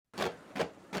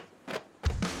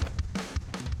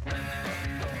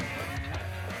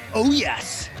Oh,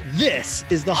 yes, this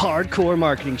is the Hardcore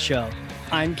Marketing Show.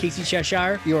 I'm Casey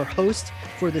Cheshire, your host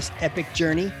for this epic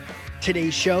journey.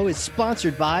 Today's show is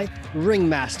sponsored by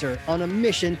Ringmaster, on a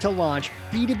mission to launch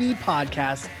B2B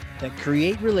podcasts that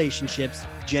create relationships,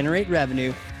 generate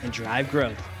revenue, and drive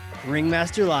growth.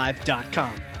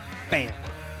 Ringmasterlive.com. Bam.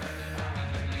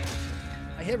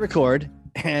 I hit record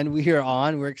and we are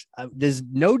on. There's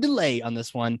no delay on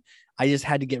this one. I just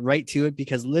had to get right to it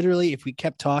because literally if we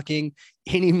kept talking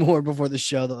anymore before the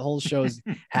show, the whole show is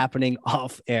happening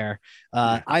off air.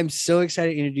 I'm so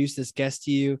excited to introduce this guest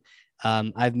to you.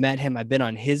 I've met him. I've been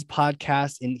on his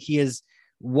podcast and he is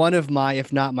one of my,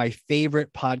 if not my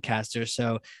favorite podcasters.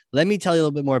 So let me tell you a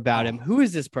little bit more about him. Who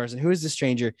is this person? Who is this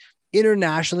stranger?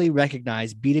 Internationally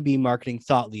recognized B2B marketing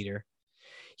thought leader.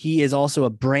 He is also a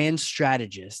brand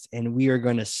strategist, and we are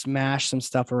going to smash some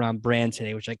stuff around brand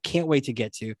today, which I can't wait to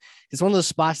get to. It's one of those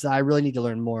spots that I really need to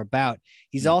learn more about.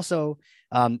 He's also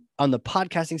on the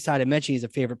podcasting side. I mentioned he's a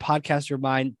favorite podcaster of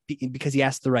mine because he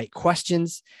asks the right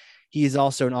questions. He is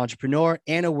also an entrepreneur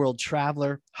and a world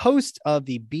traveler, host of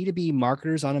the B2B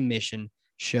Marketers on a Mission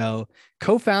show,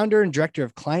 co-founder and director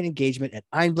of client engagement at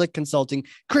Einblick Consulting.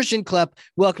 Christian Klepp,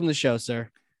 welcome to the show,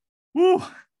 sir. Woo,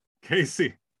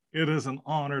 Casey. It is an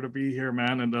honor to be here,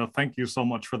 man. And thank you so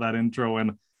much for that intro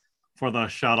and for the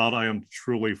shout out. I am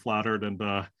truly flattered. And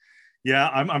yeah,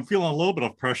 I'm feeling a little bit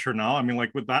of pressure now. I mean,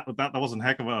 like with that wasn't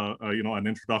heck of an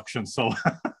introduction. So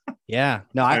yeah,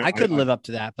 no, I couldn't live up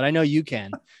to that, but I know you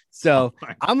can. So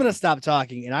I'm going to stop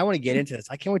talking and I want to get into this.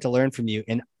 I can't wait to learn from you.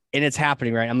 And it's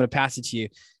happening, right? I'm going to pass it to you.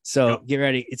 So Get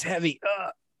ready. It's heavy.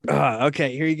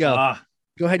 Okay, here you go.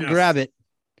 Go ahead and grab it.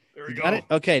 There we go. Got it?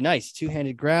 Okay, nice.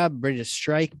 Two-handed grab, ready to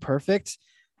strike. Perfect.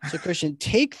 So, Christian,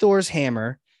 take Thor's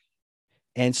hammer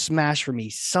and smash for me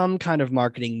some kind of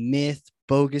marketing myth,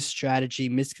 bogus strategy,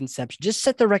 misconception. Just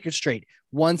set the record straight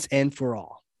once and for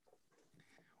all.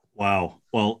 Wow.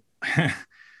 Well,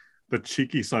 the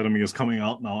cheeky side of me is coming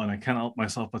out now, and I can't help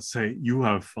myself but say you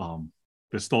have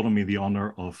bestowed on me the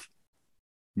honor of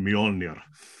Mjolnir.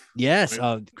 Yes,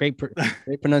 great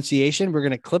pronunciation. We're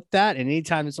going to clip that. And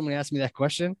anytime someone asks me that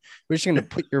question, we're just going to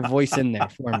put your voice in there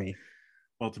for me.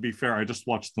 Well, to be fair, I just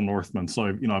watched The Northman, so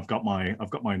I've got my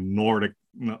Nordic,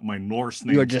 my Norse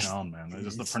name down, man.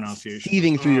 Just the pronunciation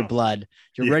seething through your blood.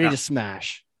 You're ready to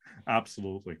smash.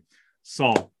 Absolutely.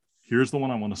 So here's the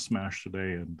one I want to smash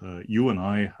today, and you and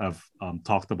I have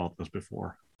talked about this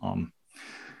before.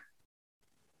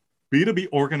 B2B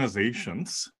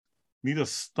organizations need to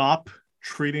stop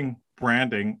treating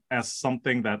branding as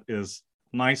something that is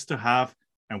nice to have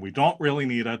and we don't really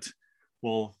need it.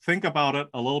 We'll think about it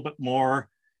a little bit more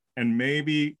and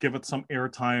maybe give it some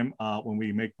airtime when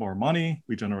we make more money,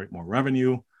 we generate more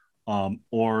revenue.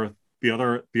 Or the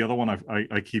other one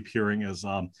I keep hearing is,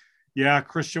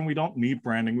 Christian, we don't need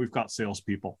branding. We've got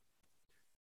salespeople.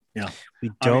 Yeah. We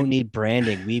don't need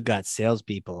branding. We've got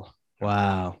salespeople.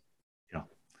 Wow. Yeah.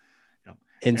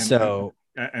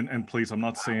 And please, I'm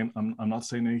not saying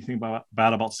anything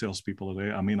bad about salespeople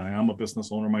today. I mean, I am a business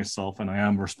owner myself, and I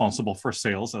am responsible for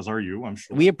sales, as are you. I'm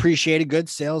sure we appreciate a good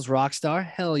sales rock star.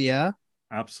 Hell yeah,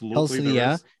 absolutely.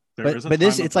 But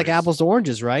this, it's like apples to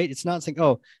oranges, right? It's not like,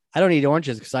 oh, I don't eat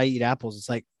oranges because I eat apples. It's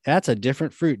like that's a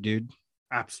different fruit, dude.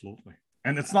 Absolutely,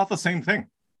 and it's not the same thing.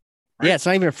 Right? Yeah, it's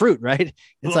not even a fruit, right?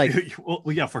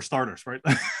 It's for starters, right?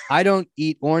 I don't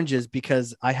eat oranges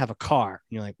because I have a car. And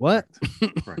you're like, what?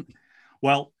 Right.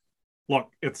 Well,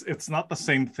 look, it's not the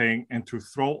same thing, and to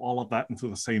throw all of that into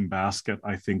the same basket,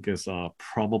 I think is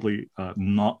probably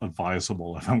not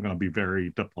advisable if I'm going to be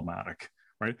very diplomatic,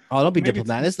 right? Oh, don't be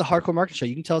diplomatic. This is the Hardcore Marketing Show.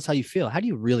 You can tell us how you feel. How do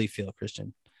you really feel,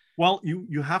 Christian? Well,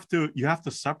 you have to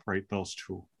separate those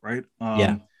two, right?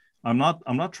 Yeah. I'm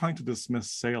not trying to dismiss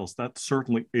sales. That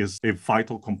certainly is a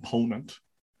vital component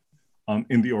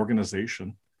in the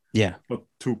organization. Yeah. But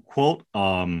to quote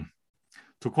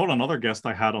another guest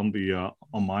I had on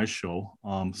my show,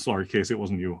 sorry, Casey, it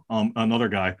wasn't you. Another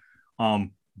guy.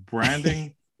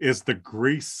 Branding is the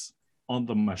grease on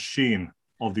the machine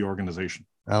of the organization.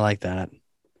 I like that. Do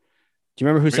you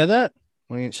remember who said that?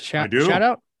 I do. Shout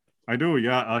out. I do.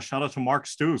 Yeah. Shout out to Mark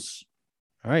Stoos.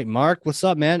 All right, Mark, what's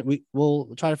up, man?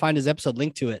 We'll try to find his episode,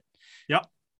 link to it. Yep.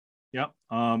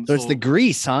 So it's the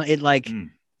grease, huh? It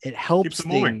it helps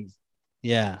things. Moving.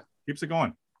 Yeah. Keeps it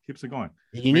going.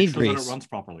 You need grease. That it runs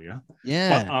properly. Yeah.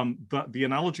 Yeah. But the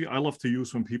analogy I love to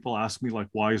use when people ask me, like,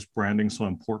 why is branding so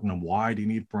important and why do you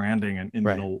need branding and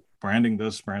right. Branding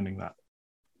this, branding that.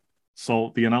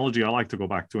 So the analogy I like to go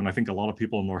back to, and I think a lot of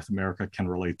people in North America can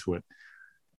relate to it,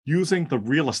 using the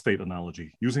real estate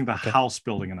analogy, using the house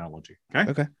building analogy. Okay.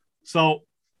 Okay. So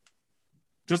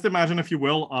just imagine, if you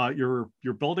will, you're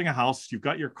building a house, you've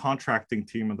got your contracting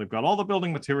team, and they've got all the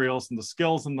building materials and the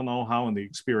skills and the know-how and the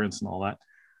experience and all that.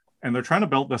 And they're trying to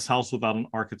build this house without an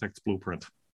architect's blueprint.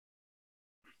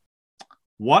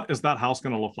 What is that house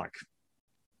going to look like?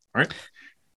 Right?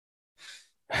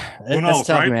 Who knows,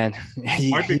 tough, right? Man.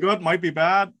 Might be good, might be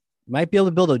bad. Might be able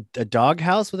to build a dog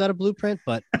house without a blueprint,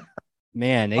 but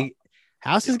man,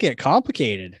 houses get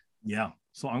complicated. Yeah.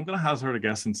 So I'm going to hazard a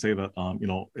guess and say that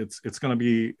it's going to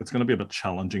be a bit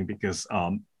challenging, because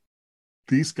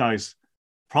these guys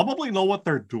probably know what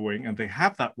they're doing and they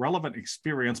have that relevant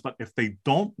experience. But if they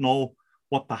don't know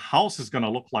what the house is going to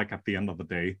look like at the end of the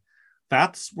day,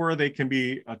 that's where they can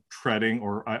be treading,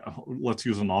 or let's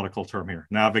use a nautical term here,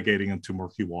 navigating into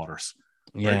murky waters.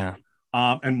 Yeah.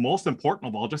 Right? And most important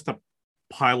of all, just to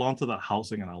pile onto that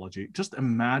housing analogy, just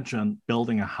imagine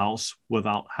building a house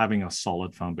without having a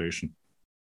solid foundation.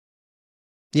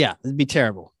 Yeah, it'd be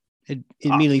terrible. It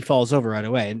immediately falls over right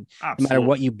away. And no matter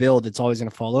what you build, it's always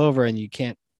going to fall over, and you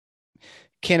can't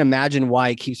imagine why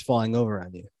it keeps falling over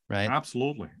on you, right?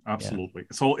 Absolutely. Yeah.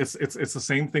 So it's the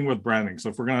same thing with branding. So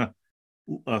if we're going to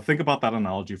think about that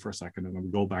analogy for a second, and then we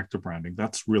go back to branding,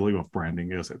 that's really what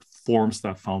branding is. It forms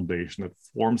that foundation. It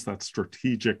forms that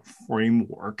strategic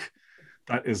framework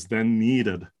that is then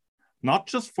needed, not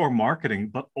just for marketing,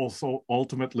 but also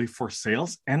ultimately for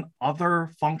sales and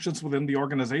other functions within the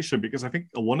organization. Because I think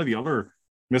one of the other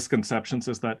misconceptions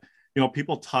is that,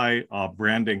 people tie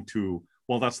branding to,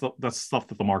 well, that's stuff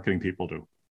that the marketing people do,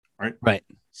 right? Right.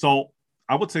 So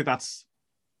I would say that's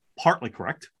partly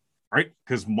correct, right?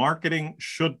 Because marketing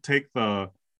should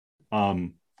should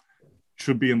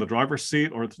be in the driver's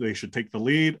seat, or they should take the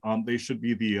lead. They should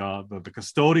be the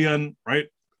custodian, right?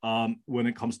 When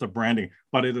it comes to branding,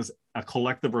 but it is a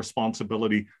collective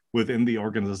responsibility within the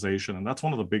organization. And that's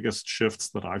one of the biggest shifts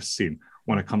that I've seen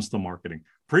when it comes to marketing.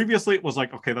 Previously, it was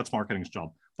like, okay, that's marketing's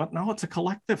job, but now it's a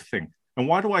collective thing. And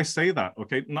why do I say that?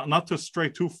 Okay, not to stray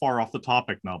too far off the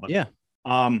topic now, but yeah,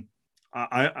 I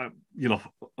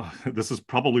this is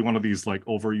probably one of these like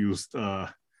overused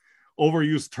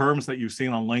terms that you've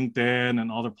seen on LinkedIn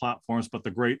and other platforms, but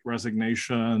the Great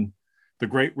Resignation, the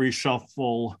Great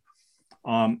Reshuffle.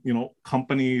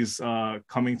 Companies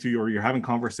coming to you, or you're having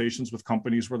conversations with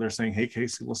companies where they're saying, hey,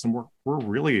 Casey, listen, we're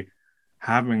really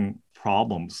having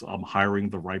problems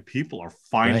hiring the right people or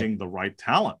finding the right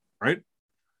talent, right?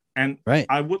 And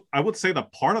I would say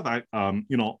that part of that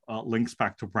links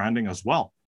back to branding as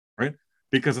well, right?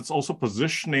 Because it's also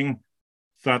positioning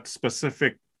that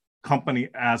specific company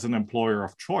as an employer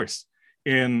of choice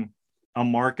in a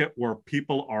market where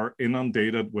people are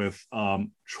inundated with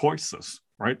choices,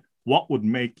 right? What would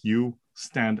make you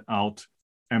stand out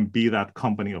and be that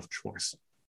company of choice,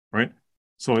 right?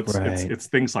 So it's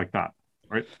things like that,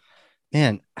 right?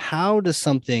 Man, how does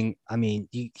something, I mean,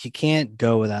 you can't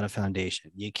go without a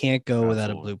foundation. You can't go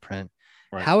without a blueprint.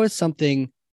 Right. How is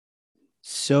something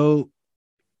so,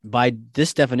 by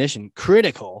this definition,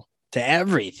 critical to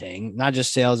everything, not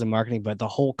just sales and marketing, but the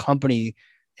whole company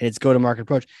and its go-to-market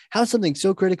approach? How is something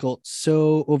so critical,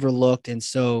 so overlooked, and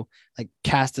so like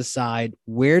cast aside?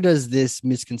 Where does this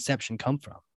misconception come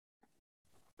from?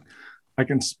 I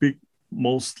can speak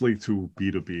mostly to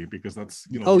B2B, because that's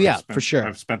for sure.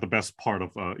 I've spent the best part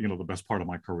of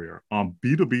my career.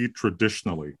 B2B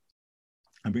traditionally,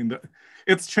 I mean,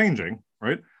 it's changing,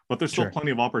 right? But there's still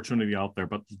plenty of opportunity out there.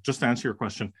 But just to answer your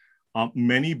question,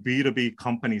 many B2B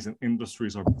companies and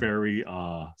industries are very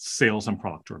sales and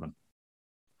product driven,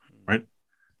 right?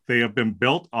 They have been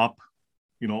built up,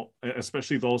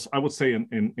 especially those, I would say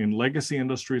in legacy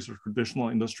industries or traditional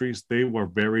industries, they were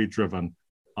very driven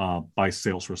by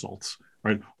sales results,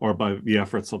 right? Or by the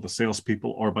efforts of the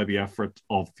salespeople, or by the effort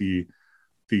of the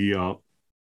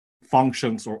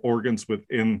functions or organs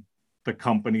within the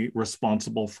company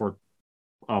responsible for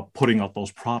putting out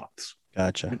those products.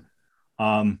 Gotcha.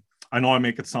 I know I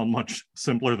make it sound much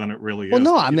simpler than it really is. Well,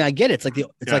 no, I mean, I get it.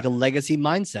 It's like a legacy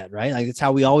mindset, right? Like it's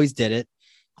how we always did it.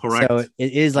 Correct. So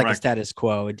it is like a status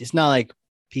quo. It's not like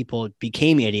people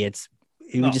became idiots.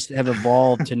 We just have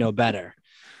evolved to know better.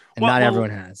 And not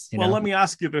everyone has. Let me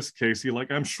ask you this, Casey. Like,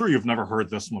 I'm sure you've never heard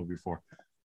this one before.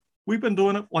 We've been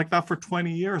doing it like that for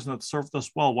 20 years, and it served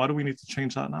us well. Why do we need to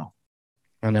change that now?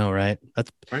 I know, right? That's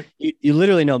right. You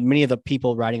literally know many of the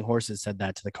people riding horses said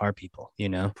that to the car people,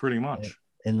 Pretty much.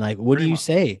 And like, what do you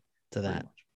say to that?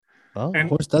 Well, a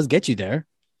horse does get you there.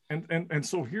 And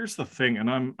so here's the thing, and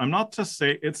I'm not to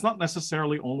say it's not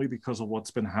necessarily only because of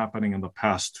what's been happening in the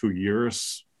past 2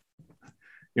 years.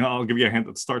 I'll give you a hint.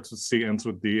 It starts with C, ends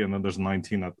with D, and then there's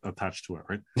 19 attached to it,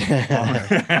 right?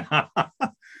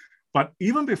 But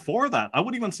even before that, I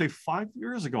would even say 5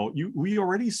 years ago, we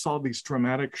already saw these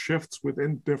dramatic shifts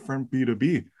within different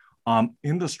B2B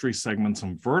industry segments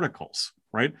and verticals,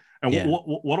 right? And Yeah.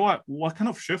 what kind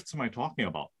of shifts am I talking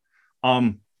about?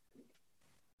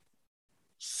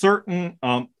 Certain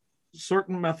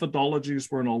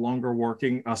methodologies were no longer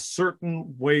working.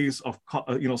 Certain ways of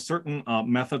certain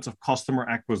methods of customer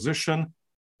acquisition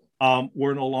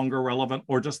were no longer relevant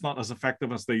or just not as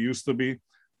effective as they used to be.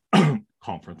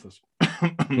 Conferences.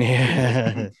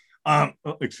 Yeah.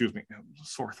 Excuse me,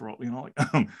 sore throat.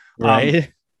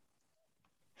 Right.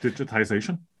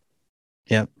 Digitization.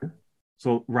 Yep.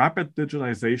 So rapid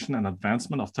digitization and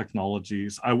advancement of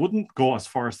technologies. I wouldn't go as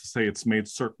far as to say it's made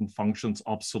certain functions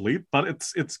obsolete, but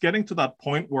it's getting to that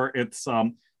point where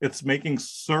it's making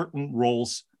certain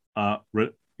roles no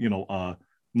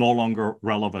longer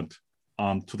relevant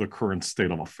to the current state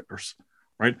of affairs,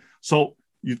 right? So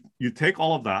you take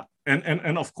all of that,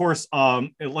 and of course,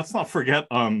 let's not forget,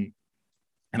 and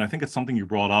I think it's something you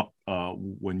brought up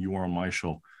when you were on my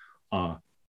show,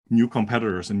 new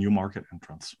competitors and new market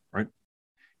entrants, right?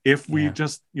 If we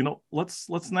just,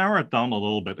 let's narrow it down a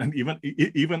little bit, and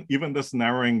even this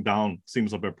narrowing down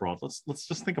seems a bit broad. Let's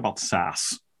just think about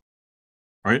SaaS,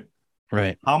 right?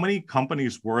 Right. How many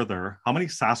companies were there? How many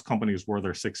SaaS companies were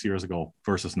there 6 years ago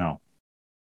versus now?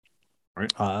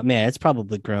 Right. Man, it's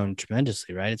probably grown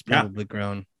tremendously, right? It's probably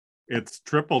grown. It's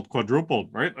tripled, quadrupled,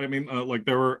 right? I mean,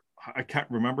 there were, I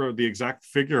can't remember the exact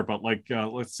figure, but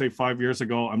let's say 5 years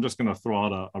ago, I'm just going to throw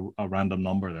out a random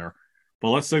number there. But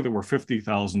let's say there were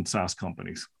 50,000 SaaS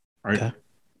companies, right? Okay.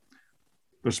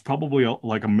 There's probably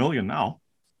like 1 million now.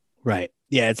 Right.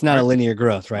 Yeah. It's not a linear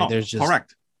growth, right? No, There's just.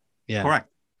 Correct. Yeah. Correct.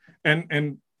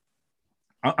 And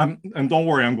don't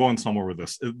worry, I'm going somewhere with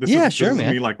this. This is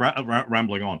me like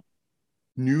rambling on.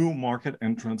 New market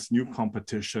entrants, new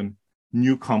competition,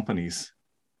 new companies.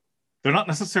 They're not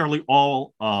necessarily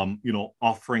all,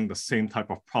 offering the same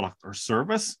type of product or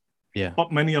service. Yeah.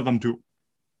 But many of them do.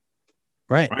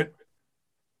 Right. Right.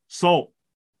 So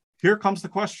here comes the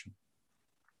question.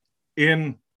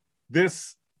 In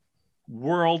this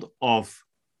world of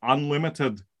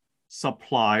unlimited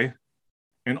supply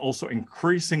and also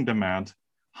increasing demand,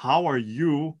 how are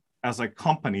you as a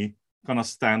company going to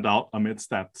stand out amidst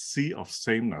that sea of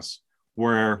sameness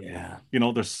where,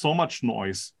 there's so much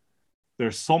noise,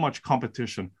 there's so much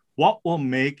competition? What will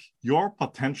make your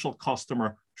potential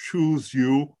customer choose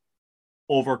you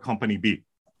over company B?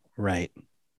 Right.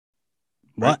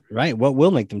 What? Right. What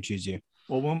will make them choose you?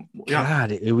 Well,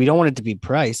 God, we don't want it to be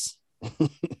price.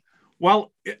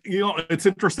 Well, it's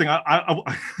interesting. I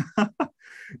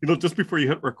just before you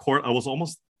hit record, I was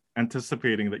almost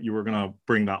anticipating that you were going to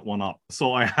bring that one up,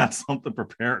 so I had something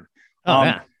prepared.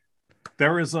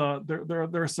 There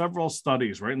are several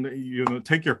studies, right? And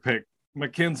take your pick: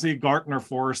 McKinsey, Gartner,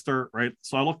 Forrester, right?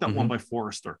 So I looked at one by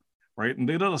Forrester, right? And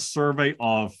they did a survey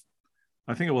of,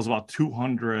 I think it was about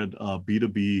 200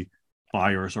 B2B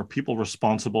buyers or people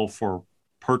responsible for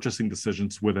purchasing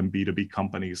decisions within B2B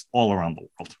companies all around the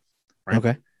world, right?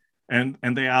 Okay. And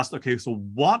they asked, okay, so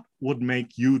what would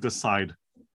make you decide?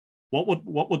 What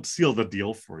would seal the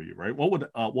deal for you, right? What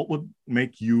would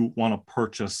make you want to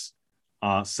purchase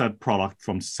said product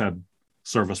from said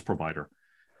service provider?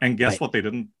 And guess what they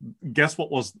didn't? Guess what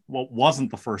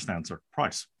wasn't the first answer?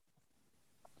 Price.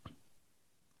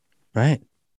 Right.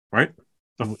 Right.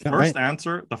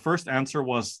 The first answer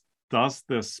was, does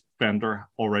this vendor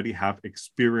already have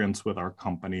experience with our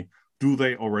company? Do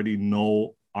they already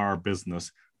know our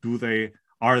business?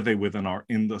 Are they within our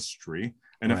industry?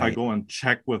 And if I go and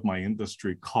check with my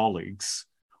industry colleagues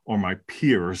or my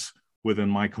peers within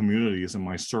my communities and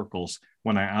my circles,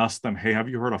 when I ask them, hey, have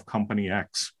you heard of company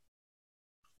X?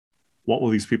 What will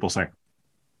these people say?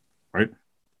 Right?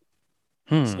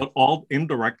 So it all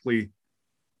indirectly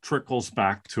trickles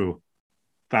back to,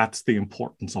 that's the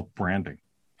importance of branding.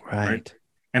 Right.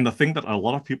 And the thing that a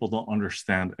lot of people don't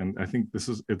understand, and I think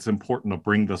it's important to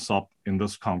bring this up in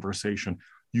this conversation,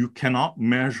 you cannot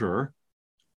measure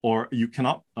or you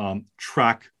cannot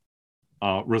track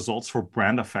results for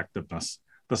brand effectiveness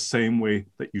the same way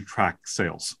that you track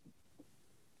sales.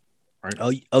 Right.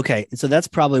 Oh, okay. So that's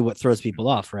probably what throws people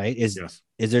off, right? Is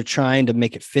they're trying to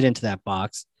make it fit into that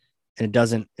box and it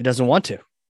doesn't want to.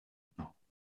 No.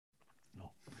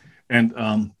 And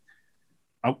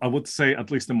I would say, at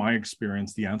least in my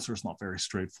experience, the answer is not very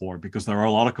straightforward because there are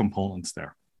a lot of components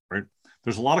there, right?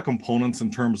 There's a lot of components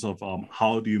in terms of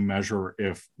how do you measure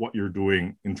if what you're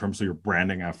doing in terms of your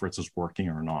branding efforts is working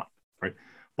or not, right?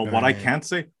 But what I can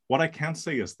say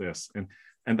is this,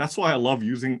 and that's why I love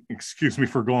using, excuse me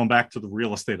for going back to the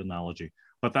real estate analogy.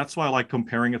 But that's why I like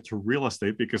comparing it to real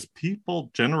estate, because people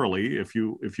generally, if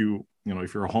you're a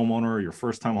homeowner, your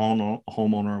first time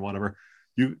homeowner or whatever,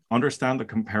 you understand the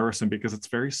comparison because it's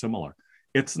very similar.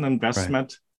 It's an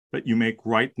investment that you make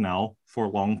right now for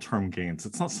long-term gains.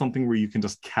 It's not something where you can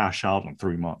just cash out in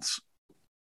 3 months.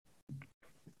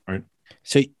 Right.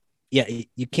 So yeah,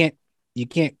 you can't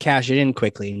cash it in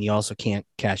quickly, and you also can't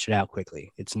cash it out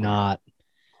quickly. It's not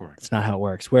how it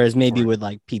works. Whereas maybe with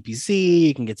like PPC,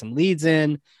 you can get some leads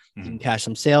in, you can cash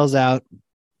some sales out.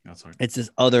 That's right. It's this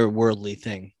otherworldly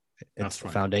thing. It's the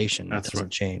right. foundation that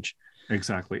doesn't change.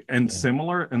 Exactly. And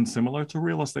similar to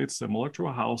real estate, similar to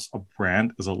a house, a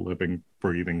brand is a living,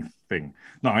 breathing thing.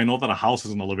 Now, I know that a house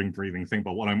isn't a living, breathing thing,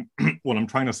 but what I'm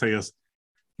trying to say is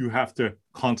you have to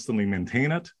constantly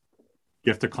maintain it.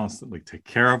 You have to constantly take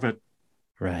care of it.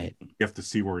 Right. You have to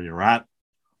see where you're at.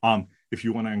 If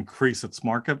you want to increase its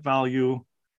market value,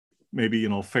 maybe,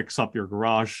 fix up your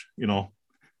garage,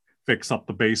 fix up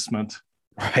the basement.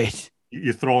 Right.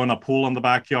 You throw in a pool in the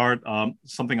backyard,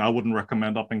 something I wouldn't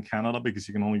recommend up in Canada because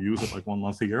you can only use it like 1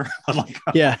 month a year.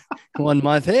 Yeah. 1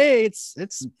 month. Hey,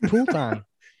 it's pool time.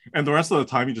 And the rest of the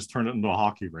time you just turn it into a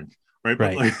hockey rink. Right.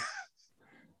 Right. But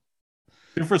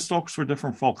different strokes for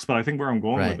different folks. But I think where I'm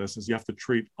going with this is you have to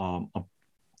treat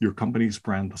your company's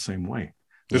brand the same way.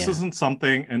 This isn't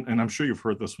something, and I'm sure you've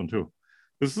heard this one too.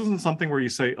 This isn't something where you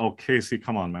say, oh, Casey,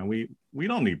 come on, man. We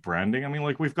don't need branding. I mean,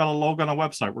 like, we've got a logo on a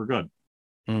website. We're good.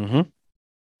 Mm-hmm.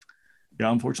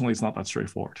 Yeah, unfortunately, it's not that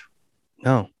straightforward.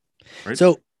 No. Right?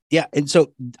 So, yeah. And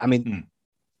so, I mean,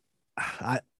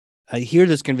 I hear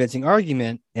this convincing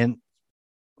argument. And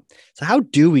so how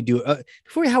do we do it?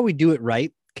 How we do it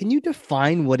right, can you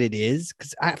define what it is?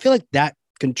 Because I feel like that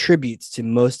contributes to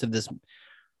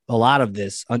a lot of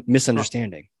this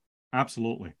misunderstanding.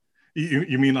 Absolutely.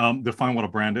 You mean define what a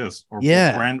brand is, or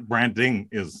what branding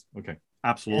is? Okay,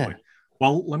 absolutely. Yeah.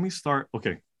 Well, let me start.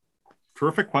 Okay,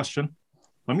 perfect question.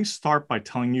 Let me start by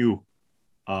telling you,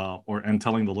 and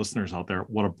telling the listeners out there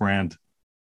what a brand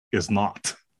is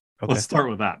not. Okay. Let's start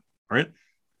with that. All right.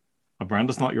 A brand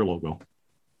is not your logo.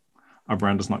 A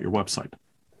brand is not your website.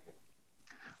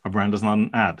 A brand is not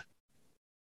an ad.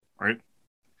 Right.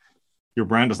 Your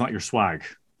brand is not your swag.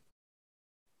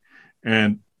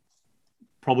 And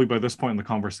probably by this point in the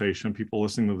conversation, people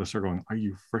listening to this are going, are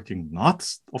you freaking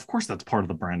nuts? Of course, that's part of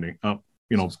the branding. Of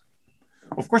course,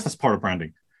 that's part of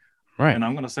branding. Right. And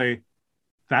I'm going to say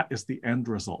that is the end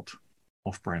result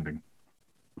of branding.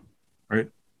 Right.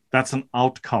 That's an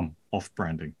outcome of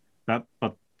branding. But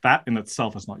that in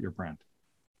itself is not your brand.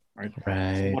 Right.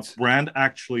 So what brand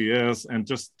actually is, and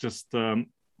just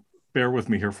bear with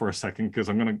me here for a second, because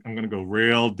I'm gonna go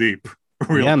real deep.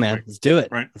 Quick. Man, let's do it.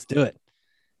 Right. Let's do it.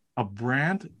 A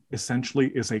brand essentially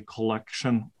is a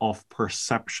collection of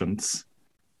perceptions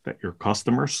that your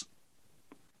customers,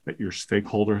 that your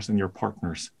stakeholders and your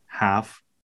partners have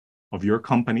of your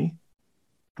company,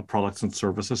 the products and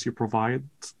services you provide,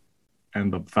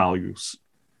 and the values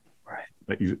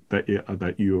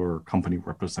that your company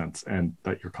represents and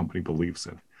that your company believes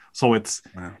in. So it's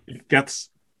a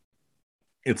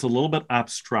little bit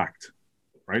abstract,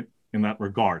 right, in that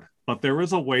regard. But there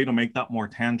is a way to make that more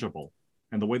tangible.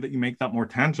 And the way that you make that more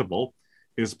tangible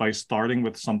is by starting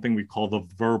with something we call the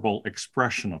verbal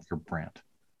expression of your brand.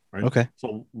 Right. Okay.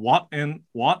 So what in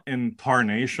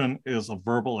tarnation is a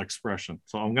verbal expression?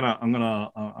 So I'm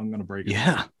gonna break it.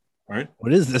 Yeah. All right.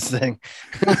 What is this thing?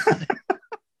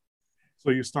 So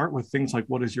you start with things like,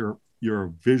 what is your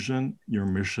vision, your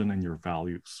mission, and your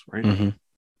values, right? Mm-hmm.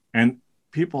 And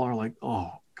people are like,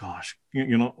 oh gosh,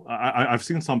 I've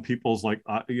seen some people's like,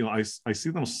 I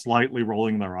see them slightly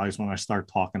rolling their eyes when I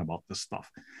start talking about this stuff.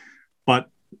 But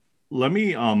let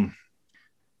me come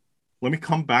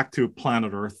back to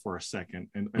planet Earth for a second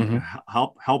and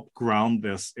help ground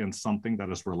this in something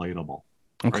that is relatable.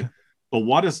 Okay. Right? So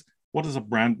what is a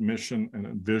brand mission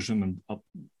and vision and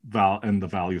the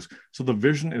values? So the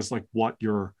vision is like what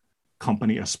your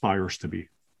company aspires to be,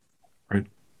 right?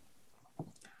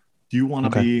 Do you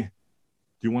want to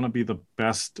be the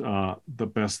best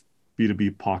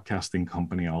B2B podcasting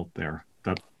company out there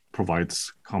that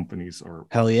provides companies or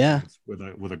hell yeah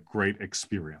with a great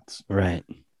experience? Right.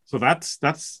 So that's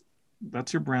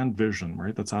your brand vision,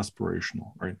 right? That's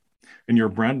aspirational, right? And your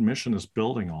brand mission is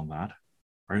building on that,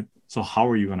 right? So how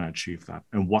are you going to achieve that?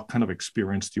 And what kind of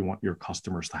experience do you want your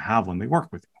customers to have when they work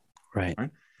with you? Right.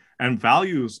 And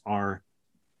values are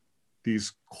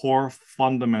these core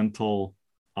fundamental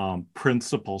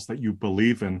principles that you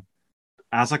believe in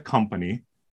as a company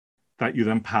that you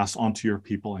then pass on to your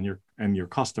people and your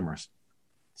customers.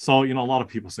 So, a lot of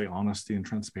people say honesty and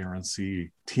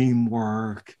transparency,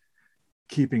 teamwork,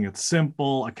 keeping it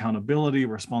simple, accountability,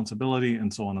 responsibility,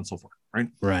 and so on and so forth, right?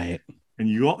 Right. And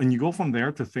you go from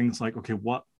there to things like, okay,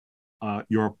 what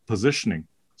your positioning.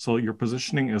 So your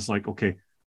positioning is like, okay,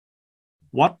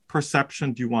 what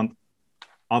perception do you want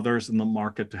others in the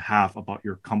market to have about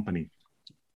your company,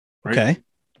 right? Okay.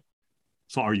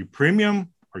 So are you premium?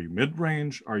 Are you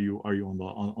mid-range? Are you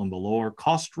on the lower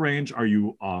cost range? Are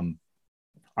you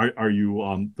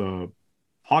the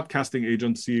podcasting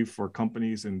agency for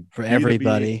companies in For B2B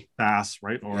everybody. SaaS,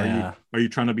 right? Or Yeah. are you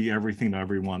trying to be everything to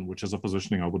everyone, which is a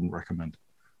positioning I wouldn't recommend,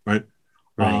 right?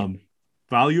 Right.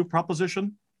 Value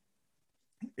proposition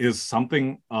is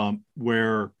something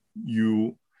where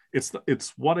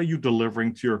it's what are you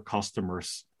delivering to your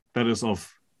customers that is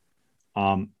of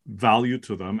value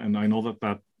to them. And I know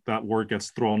that word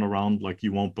gets thrown around like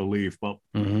you won't believe, but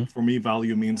for me,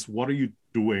 value means what are you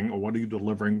doing or what are you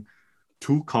delivering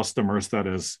to customers that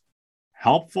is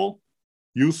helpful,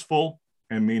 useful,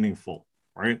 and meaningful,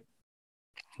 right?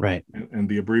 Right. And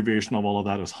the abbreviation of all of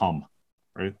that is hum,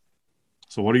 right?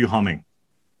 So what are you humming?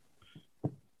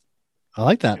 I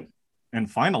like that. And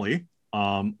finally,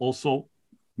 also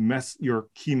your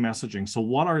key messaging. So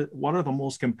what are the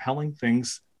most compelling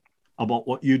things about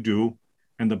what you do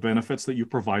and the benefits that you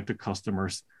provide to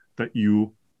customers that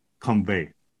you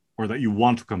convey or that you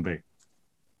want to convey,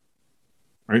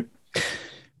 right?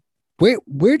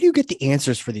 Where do you get the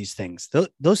answers for these things?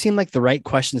 Those seem like the right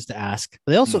questions to ask.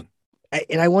 But they also,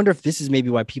 and I wonder if this is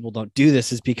maybe why people don't do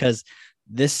this, is because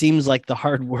this seems like the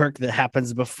hard work that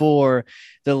happens before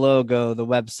the logo, the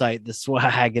website, the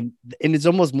swag, and it's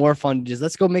almost more fun to just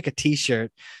let's go make a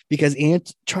t-shirt, because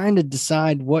trying to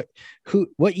decide what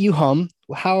you hum,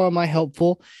 how am I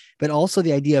helpful, but also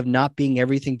the idea of not being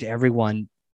everything to everyone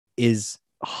is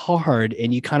hard,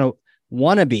 and you kind of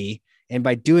want to be. And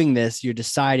by doing this, you're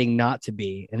deciding not to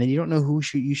be, and then you don't know who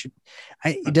you should.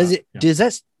 Does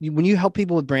that when you help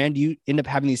people with brand, you end up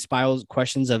having these spiral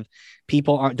questions of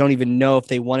people don't even know if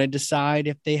they want to decide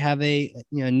if they have a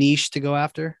niche to go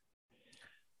after?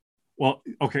 Well,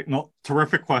 okay, no,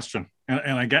 terrific question,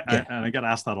 and I get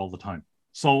asked that all the time.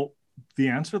 So the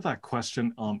answer to that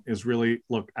question is really,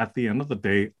 look, at the end of the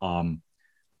day,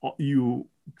 you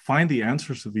find the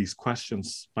answers to these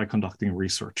questions by conducting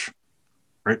research,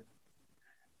 right?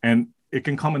 And it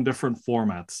can come in different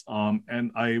formats.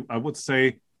 And I would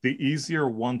say the easier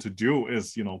one to do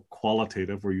is,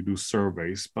 qualitative, where you do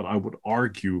surveys. But I would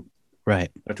argue that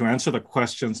to answer the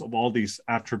questions of all these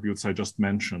attributes I just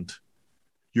mentioned,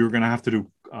 you're going to have to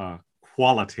do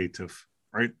qualitative,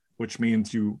 right? Which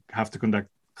means you have to conduct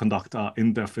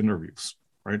in-depth interviews,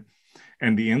 right?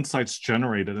 And the insights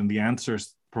generated and the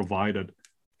answers provided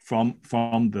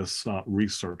from this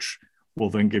research will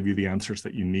then give you the answers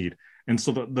that you need. And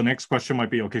so the next question might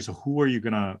be, okay, so who are you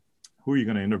gonna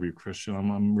interview, Christian?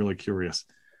 I'm really curious.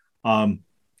 In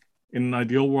an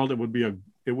ideal world, it would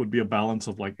be a balance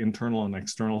of like internal and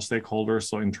external stakeholders.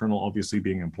 So internal, obviously,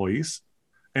 being employees,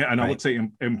 and I would say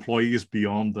employees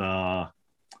beyond the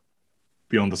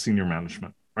senior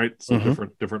management, right? So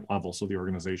different levels of the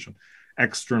organization.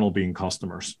 External being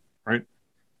customers, right?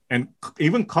 And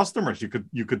even customers,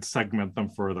 you could segment them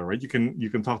further, right? You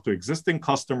can talk to existing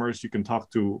customers, you can talk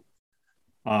to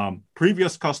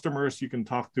previous customers, you can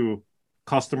talk to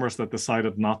customers that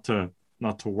decided not to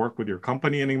work with your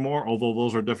company anymore, although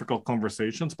those are difficult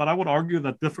conversations. But I would argue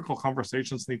that difficult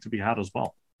conversations need to be had as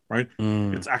well, right?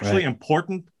 It's actually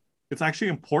important. It's actually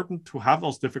important to have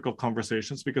those difficult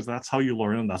conversations, because that's how you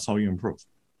learn and that's how you improve.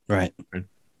 Right.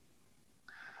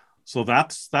 So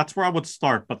that's where I would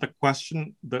start. But the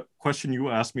question you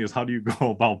asked me is, how do you go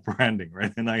about branding,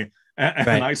 right? And I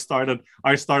started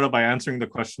by answering the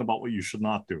question about what you should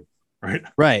not do, right?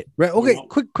 Right. Okay.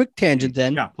 Quick tangent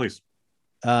then. Yeah, please.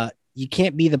 You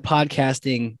can't be the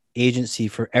podcasting agency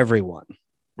for everyone.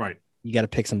 Right. You got to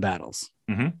pick some battles.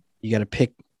 You got to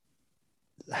pick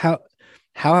how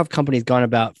have companies gone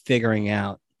about figuring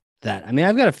out that? I mean,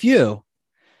 I've got a few.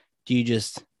 Do you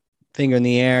just finger in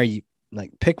the air? You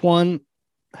like pick one?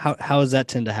 How does that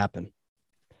tend to happen?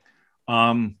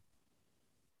 The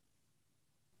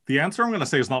answer I'm going to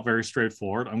say is not very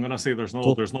straightforward. I'm going to say there's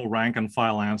no rank and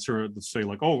file answer to say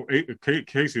like, oh,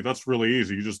 Casey, that's really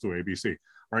easy. You just do ABC,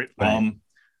 right?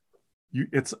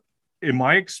 It's in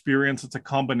my experience, it's a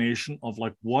combination of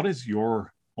like, what is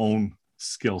your own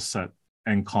skill set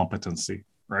and competency,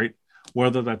 right?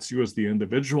 Whether that's you as the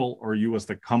individual or you as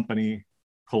the company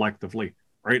collectively,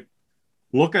 right?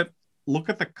 Look at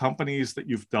the companies that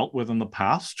you've dealt with in the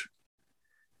past.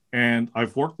 And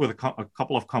I've worked with a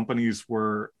couple of companies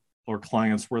or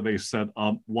clients where they said,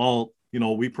 well,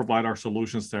 we provide our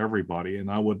solutions to everybody.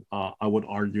 And I would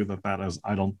argue that is,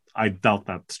 I doubt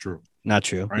that's true, Not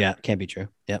true. Right? Yeah, can't be true.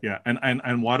 Yeah. Yeah,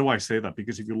 and why do I say that?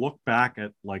 Because if you look back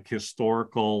at like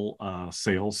historical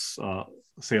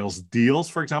sales deals,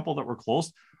 for example, that were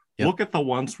closed, Yep. look at the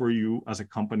ones where you, as a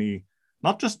company,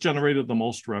 not just generated the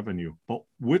most revenue, but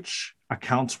which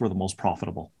accounts were the most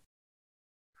profitable.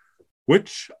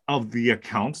 Which of the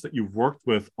accounts that you've worked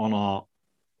with on a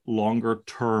longer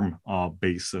term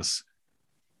basis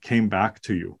came back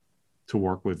to you to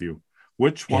work with you?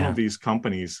 Which one of these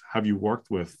companies have you worked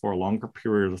with for a longer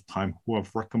period of time who have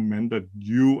recommended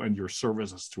you and your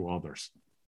services to others?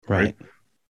 Right.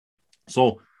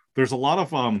 So there's a lot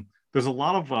of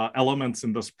elements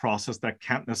in this process that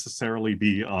can't necessarily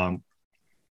be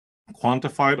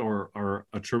quantified or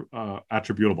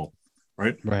attributable.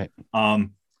 Right. Right.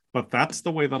 But that's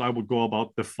the way that I would go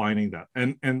about defining that.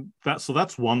 And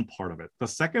that's one part of it. The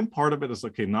second part of it is,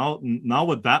 okay, now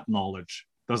with that knowledge,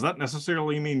 does that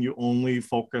necessarily mean you only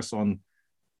focus on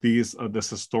this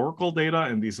historical data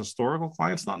and these historical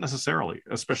clients? Not necessarily,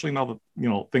 especially now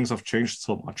that things have changed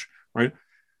so much, right?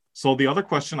 So the other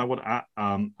question I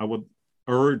would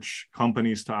urge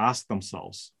companies to ask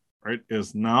themselves, right,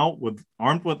 is now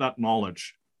armed with that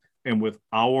knowledge and with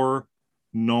our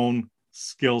known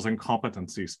skills and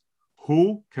competencies,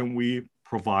 who can we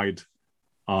provide?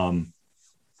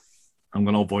 I'm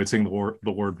going to avoid saying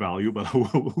the word value, but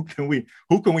who can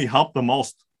we help the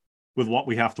most with what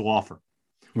we have to offer?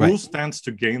 Right. Who stands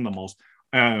to gain the most?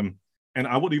 And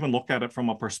I would even look at it from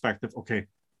a perspective, okay,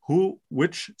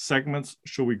 which segments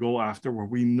should we go after where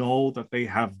we know that they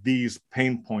have these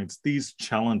pain points, these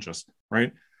challenges,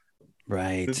 right?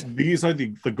 Right. These are the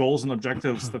goals and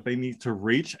objectives that they need to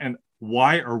reach. And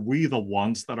why are we the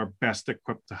ones that are best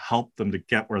equipped to help them to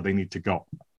get where they need to go?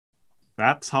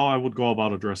 That's how I would go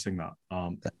about addressing that.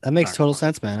 That makes total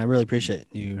sense, man. I really appreciate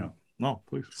you. Yeah. No,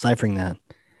 please. Ciphering that.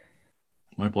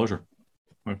 My pleasure.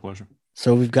 My pleasure.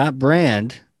 So we've got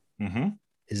brand. Mm-hmm.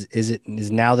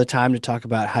 Is now the time to talk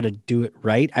about how to do it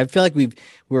right? I feel like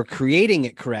we're creating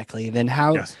it correctly. Then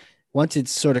once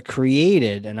it's sort of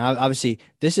created, and obviously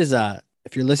this is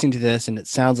if you're listening to this and it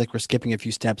sounds like we're skipping a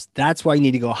few steps, that's why you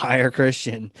need to go hire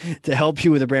Christian to help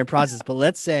you with the brand process. But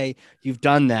let's say you've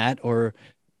done that, or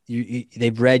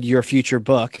they've read your future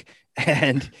book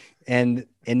and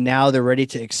now they're ready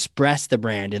to express the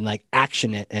brand and like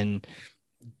action it and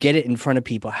get it in front of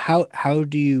people. How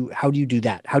do you do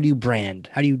that? How do you brand?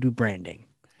 How do you do branding?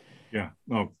 Yeah,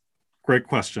 no, great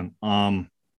question. It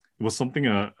was something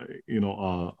another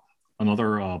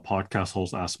podcast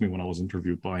host asked me when I was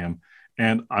interviewed by him,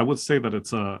 and I would say that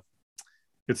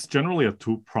it's generally a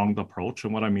two-pronged approach.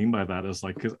 And what I mean by that is,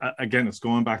 like, 'cause again, it's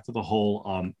going back to the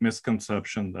whole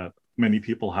misconception that many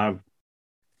people have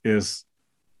is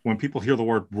when people hear the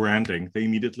word branding, they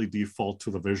immediately default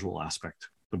to the visual aspect,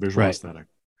 the visual aesthetic.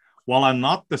 While I'm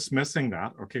not dismissing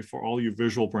that, okay, for all you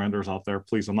visual branders out there,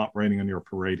 please, I'm not raining on your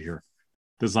parade here.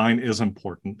 Design is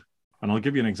important. And I'll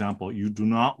give you an example. You do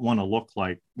not want to look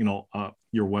like,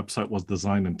 your website was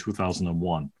designed in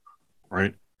 2001,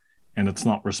 right? And it's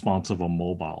not responsive on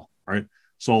mobile, right?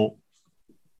 So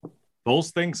those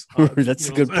things. That's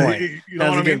a good point.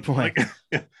 That's a good point.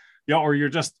 Like, yeah, or you're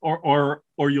just, or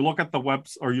you look at the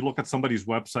webs, or you look at somebody's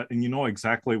website and you know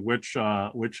exactly which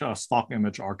stock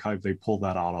image archive they pulled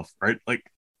that out of, right? Like,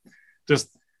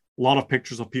 just a lot of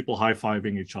pictures of people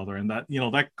high-fiving each other, and that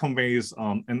that conveys,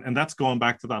 and that's going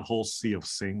back to that whole sea of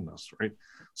sameness, right?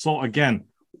 So again,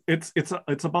 it's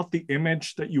about the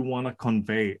image that you want to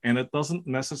convey, and it doesn't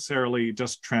necessarily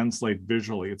just translate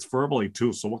visually; it's verbally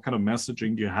too. So what kind of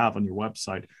messaging do you have on your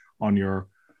website, on your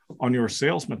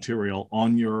sales material,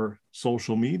 on your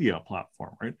social media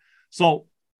platform, right? So,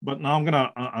 but now I'm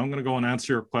gonna go and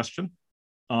answer your question,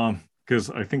 because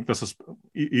I think this is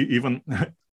even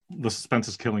the suspense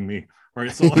is killing me,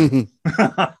 right? So,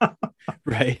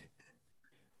 right.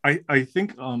 I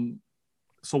think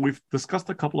so we've discussed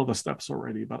a couple of the steps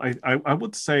already, but I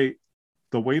would say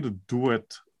the way to do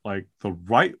it, like the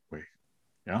right way,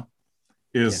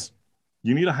 is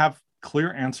you need to have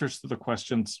clear answers to the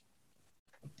questions.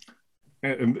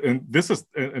 And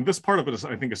this part of it is,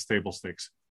 I think, is table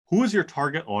stakes. Who is your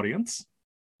target audience?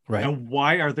 Right. And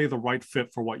why are they the right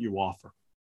fit for what you offer?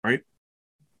 Right.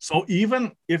 So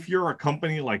even if you're a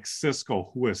company like Cisco,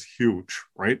 who is huge,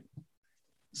 right?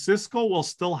 Cisco will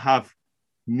still have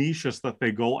niches that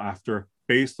they go after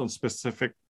based on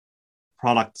specific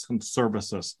products and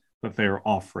services that they are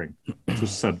offering to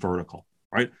said vertical,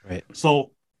 right? Right.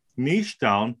 So niche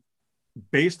down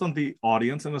based on the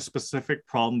audience and a specific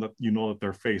problem that that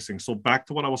they're facing. So back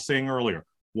to what I was saying earlier,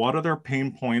 what are their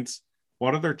pain points?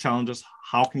 What are their challenges?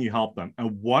 How can you help them?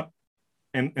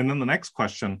 And then the next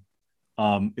question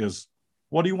is,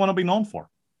 what do you want to be known for?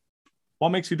 what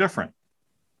makes you different,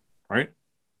 right?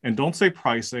 And don't say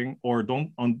pricing, or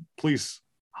don't, please,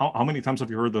 how many times have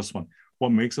you heard this one? What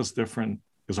makes us different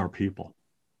is our people.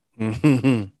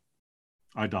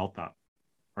 I doubt that,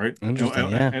 right?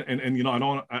 Interesting, and you know, I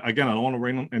don't want to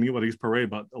rain on anybody's parade,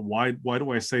 but why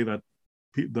do I say that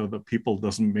the people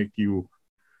doesn't make you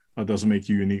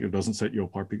unique, it doesn't set you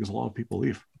apart? Because a lot of people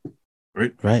leave,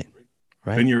 right? Right.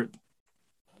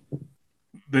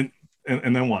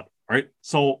 Then what, right?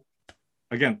 So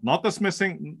again, not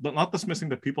dismissing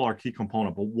that people are a key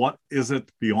component, but what is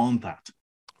it beyond that?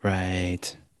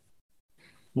 Right.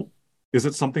 Is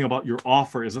it something about your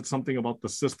offer? Is it something about the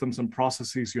systems and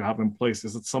processes you have in place?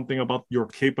 Is it something about your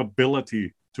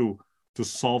capability to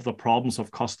solve the problems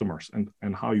of customers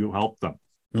and how you help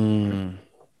them?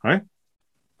 Right?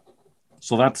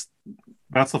 So that's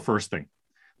the first thing.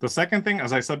 The second thing,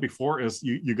 as I said before, is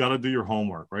you got to do your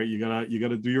homework, right? You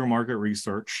gotta do your market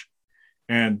research,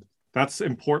 and that's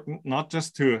important, not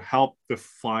just to help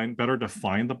better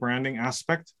define the branding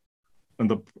aspect and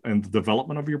the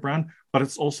development of your brand, but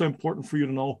it's also important for you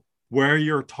to know where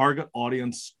your target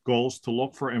audience goes to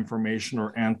look for information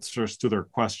or answers to their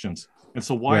questions. And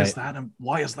so why is that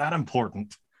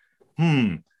important?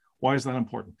 Why is that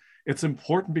important? It's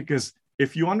important because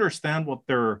if you understand what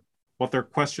their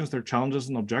questions, their challenges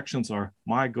and objections are,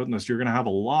 my goodness, you're going to have a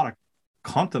lot of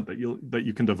content that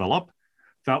you can develop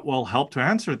that will help to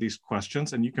answer these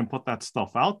questions, and you can put that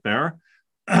stuff out there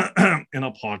in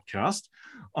a podcast,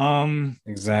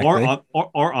 exactly,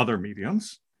 or other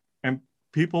mediums, and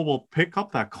people will pick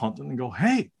up that content and go,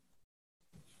 hey,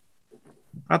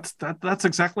 that's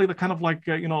exactly the kind of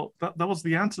that was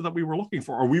the answer that we were looking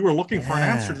for, or we were looking for an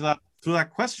answer to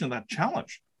that question, that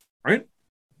challenge, right?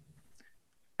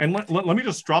 And let me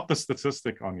just drop the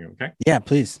statistic on you, okay? Yeah,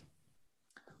 please.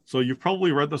 So you've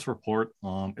probably read this report.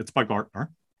 It's by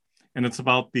Gartner, and it's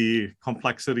about the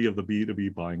complexity of the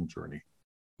B2B buying journey.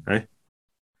 Okay.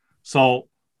 So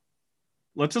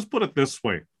let's just put it this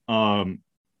way.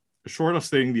 Short of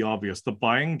stating the obvious, the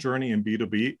buying journey in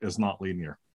B2B is not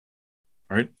linear.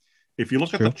 Right? If you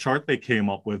look at the chart they came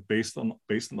up with based on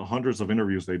the hundreds of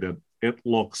interviews they did, it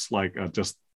looks like an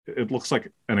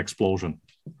explosion,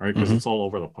 right? Because it's all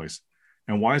over the place.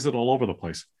 And why is it all over the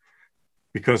place?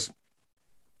 Because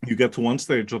you get to one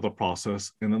stage of the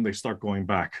process and then they start going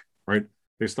back, right?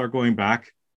 They start going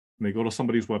back and they go to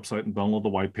somebody's website and download the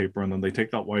white paper, and then they take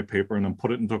that white paper and then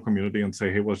put it into a community and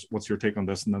say, hey, what's your take on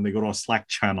this? And then they go to a Slack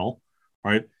channel,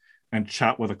 right? And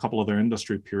chat with a couple of their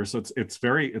industry peers. So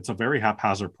it's a very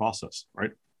haphazard process, right?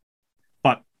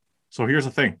 But so here's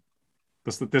the thing.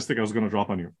 The statistic I was going to drop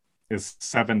on you is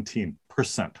 17%.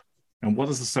 And what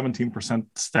does the 17%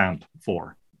 stand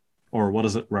for? Or what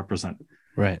does it represent?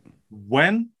 Right.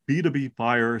 When B2B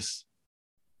buyers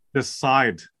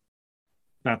decide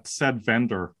that said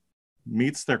vendor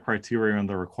meets their criteria and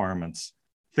their requirements,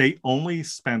 they only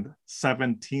spend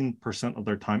 17% of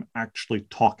their time actually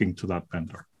talking to that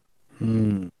vendor.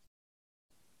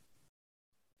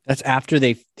 That's after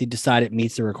they decide it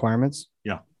meets the requirements?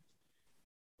 Yeah.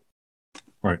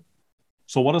 Right.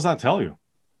 So what does that tell you?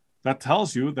 That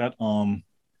tells you that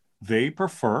they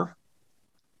prefer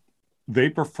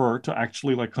to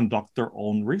actually conduct their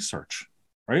own research,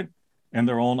 right? And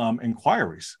their own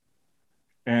inquiries,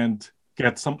 and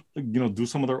get do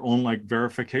some of their own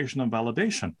verification and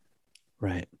validation.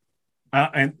 Right.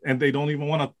 And they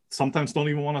sometimes don't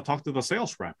even want to talk to the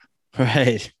sales rep.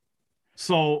 Right.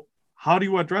 So how do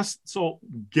you address,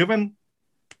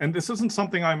 and this isn't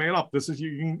something I made up. This is,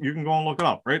 you can go and look it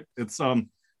up, right? It's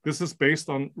this is based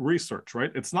on research,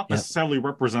 right? It's not necessarily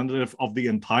representative of the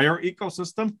entire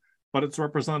ecosystem, but it's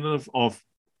representative of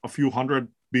a few hundred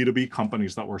B2B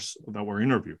companies that were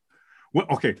interviewed. Well,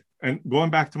 okay, and going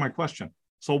back to my question.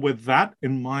 So with that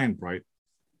in mind, right?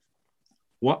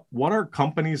 What are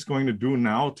companies going to do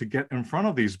now to get in front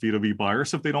of these B2B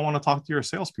buyers if they don't want to talk to your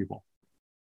salespeople?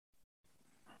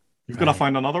 You've got to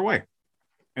find another way.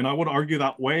 And I would argue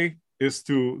that way is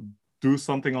to do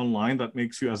something online that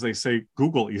makes you, as they say,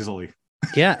 Google easily.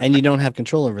 Yeah, and you don't have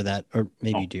control over that, or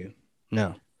maybe you do.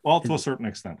 No. Well, to a certain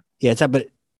extent. Yeah, but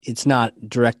it's not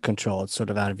direct control. It's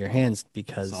sort of out of your hands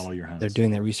because they're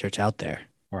doing their research out there.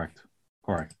 Correct.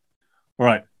 All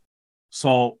right.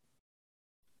 So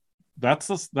that's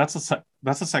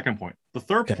the second point. The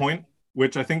third point,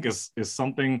 which I think is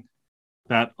something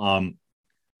that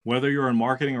whether you're in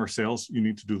marketing or sales, you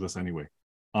need to do this anyway.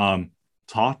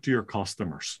 Talk to your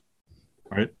customers,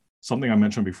 right? Something I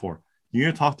mentioned before. You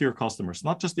need to talk to your customers,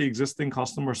 not just the existing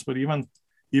customers, but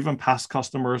even past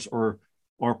customers or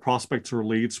prospects or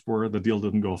leads where the deal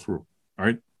didn't go through,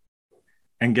 right?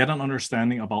 And get an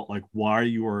understanding about why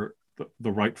you are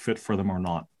the right fit for them or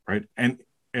not, right?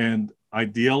 And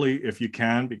ideally, if you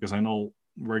can, because I know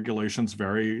regulations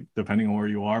vary depending on where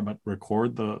you are, but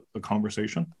record the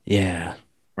conversation. Yeah.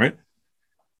 Right.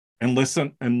 And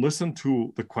listen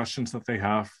to the questions that they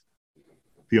have,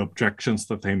 the objections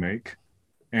that they make,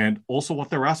 and also what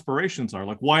their aspirations are.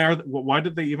 Like, why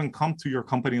did they even come to your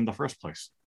company in the first place?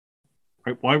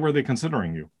 Right? Why were they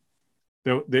considering you?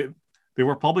 They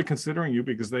were probably considering you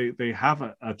because they have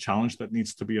a challenge that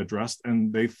needs to be addressed,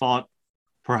 and they thought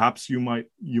perhaps you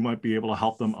might be able to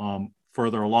help them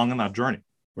further along in that journey.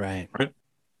 Right. Right.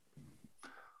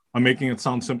 I'm making it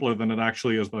sound simpler than it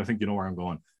actually is, but I think you know where I'm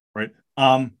going. Right.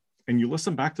 And you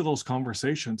listen back to those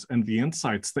conversations, and the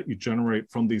insights that you generate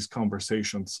from these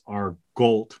conversations are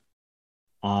gold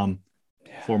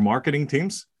for marketing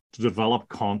teams to develop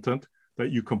content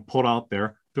that you can put out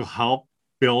there to help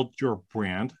build your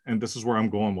brand. And this is where I'm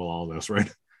going with all this, right?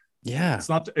 Yeah. It's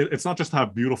not just to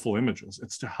have beautiful images.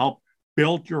 It's to help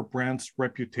build your brand's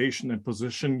reputation and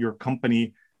position your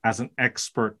company as an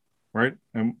expert, right?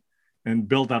 And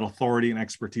build that authority and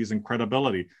expertise and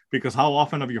credibility. Because how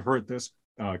often have you heard this,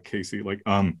 Casey? Like,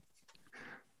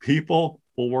 people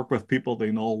will work with people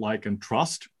they know, like, and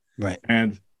trust. Right.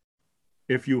 And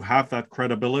if you have that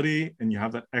credibility and you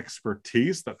have that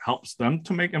expertise that helps them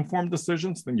to make informed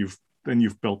decisions, then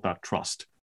you've built that trust,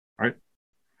 right?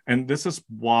 And this is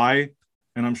why,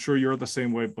 and I'm sure you're the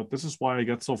same way, but this is why I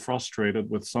get so frustrated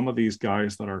with some of these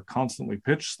guys that are constantly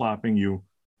pitch slapping you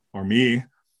or me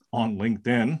on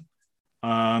LinkedIn.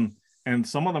 And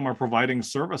some of them are providing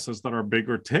services that are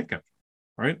bigger ticket,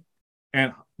 right?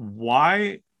 And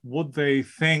why would they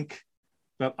think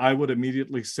that I would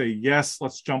immediately say, yes,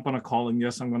 let's jump on a call, and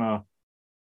yes, I'm going to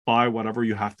buy whatever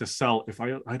you have to sell if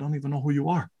I don't even know who you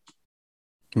are?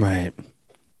 Right.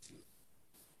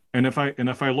 And if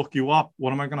I look you up,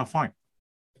 what am I going to find?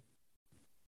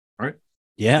 Right?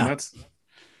 Yeah.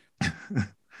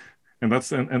 And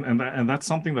that's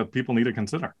something that people need to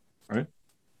consider, right?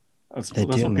 That's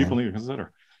what people need to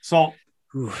consider. So,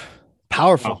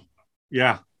 powerful.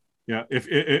 Yeah.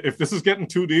 If this is getting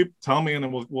too deep, tell me, and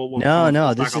then we'll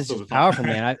no. This is just powerful,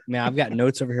 man. I've got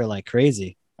notes over here like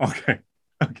crazy. Okay.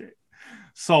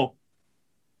 So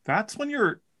that's when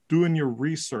you're doing your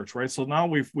research, right? So now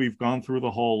we've gone through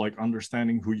the whole, like,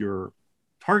 understanding who your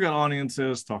target audience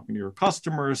is, talking to your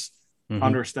customers,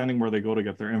 understanding where they go to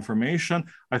get their information.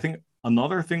 I think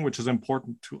another thing which is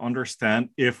important to understand,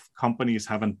 if companies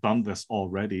haven't done this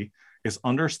already, is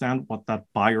understand what that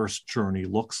buyer's journey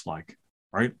looks like,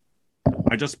 right?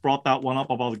 I just brought that one up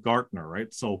about Gartner,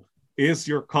 right? So is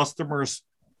your customer's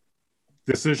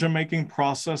decision-making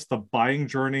process, the buying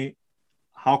journey,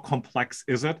 how complex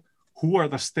is it? Who are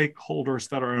the stakeholders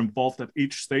that are involved at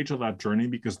each stage of that journey?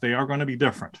 Because they are going to be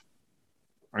different,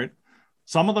 right?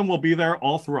 Some of them will be there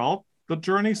all throughout the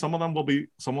journey. Some of them will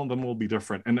be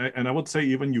different. And I would say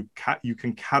even you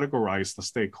can categorize the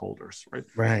stakeholders, right?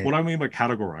 Right. What I mean by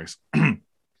categorize.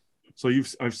 So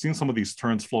I've seen some of these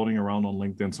terms floating around on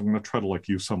LinkedIn, so I'm going to try to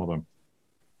use some of them.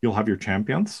 You'll have your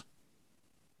champions,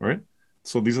 right?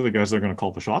 So these are the guys that are going to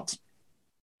call the shots.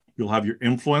 You'll have your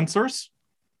influencers.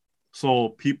 So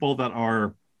people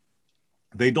that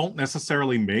they don't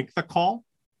necessarily make the call.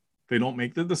 They don't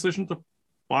make the decision to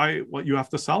buy what you have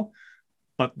to sell,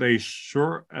 but they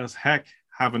sure as heck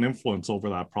have an influence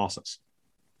over that process,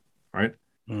 right?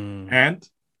 And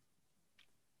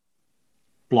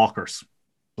blockers,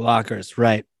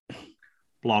 right?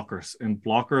 Blockers,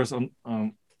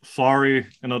 sorry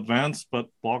in advance, but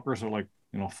blockers are like,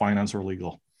 finance or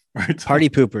legal, right? Party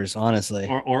poopers, honestly,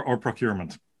 or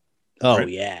procurement. Oh, right?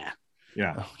 Yeah.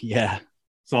 Oh, yeah.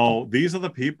 So these are the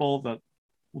people that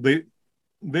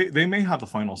they may have the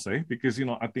final say, because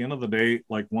at the end of the day,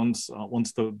 like once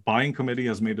the buying committee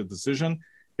has made a decision,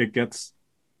 it gets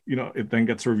it then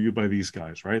gets reviewed by these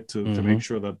guys, right, to make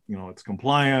sure that it's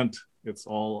compliant, it's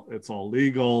all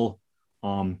legal,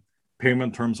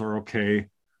 payment terms are okay,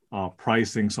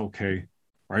 pricing's okay,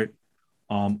 right,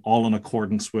 all in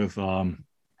accordance with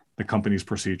the company's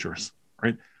procedures,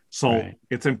 right? So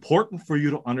It's important for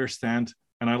you to understand,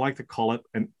 and I like to call it,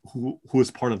 and who is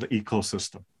part of the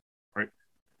ecosystem, right?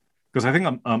 Because I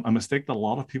think a mistake that a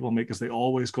lot of people make is they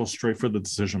always go straight for the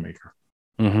decision maker,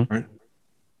 right?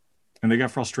 And they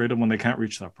get frustrated when they can't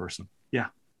reach that person.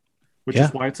 Which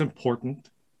is why it's important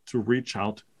to reach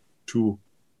out to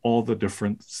all the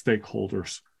different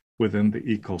stakeholders within the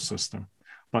ecosystem.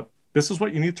 But this is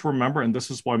what you need to remember, and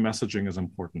this is why messaging is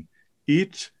important.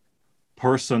 Each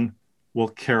person will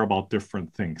care about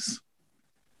different things.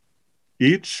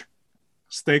 Each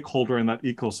stakeholder in that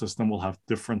ecosystem will have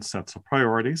different sets of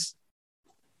priorities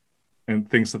and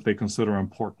things that they consider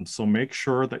important. So make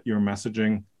sure that your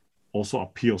messaging also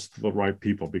appeals to the right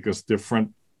people, because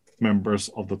different members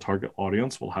of the target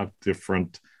audience will have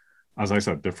different, as I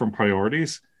said, different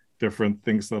priorities, different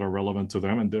things that are relevant to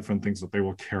them, and different things that they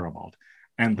will care about.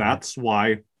 And that's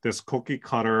why this cookie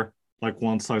cutter, like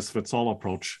one size fits all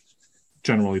approach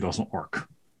generally doesn't work.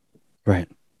 Right.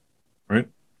 Right.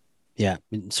 Yeah.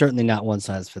 Certainly not one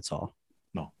size fits all.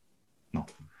 No.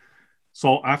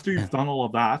 So after you've done all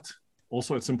of that,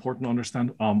 also it's important to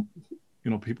understand,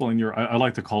 people in your, I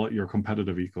like to call it your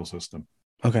competitive ecosystem.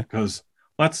 Okay. Because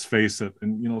let's face it,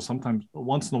 and sometimes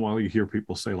once in a while you hear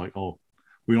people say like, "Oh,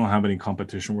 we don't have any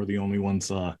competition. We're the only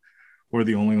ones. We're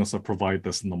the only ones that provide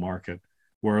this in the market."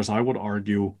 Whereas I would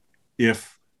argue,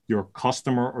 if your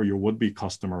customer or your would-be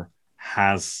customer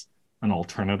has an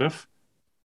alternative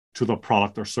to the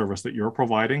product or service that you're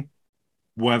providing,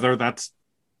 whether that's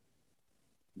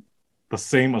the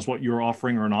same as what you're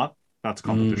offering or not, that's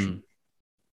competition.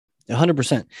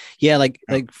 100%. Yeah. Like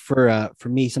for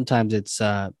me, sometimes it's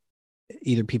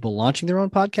either people launching their own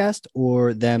podcast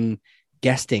or them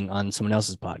guesting on someone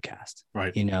else's podcast.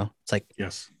 Right. It's like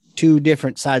yes, two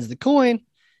different sides of the coin.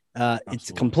 It's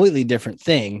a completely different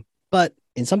thing, but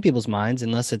in some people's minds,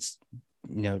 unless it's,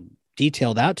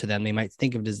 detailed out to them, they might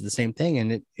think of it as the same thing,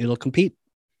 and it'll compete.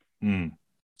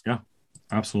 Yeah,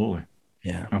 absolutely.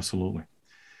 Yeah, absolutely.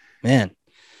 Man.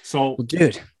 So, well,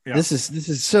 dude, this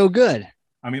is so good.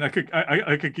 I mean, I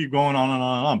could keep going on and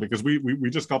on and on, because we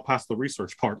just got past the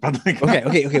research part. But like,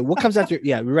 okay. What comes after?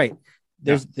 Yeah, right.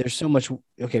 There's so much.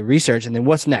 Okay, research, and then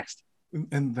what's next?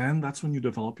 And then that's when you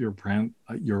develop your brand,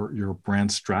 your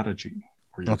brand strategy,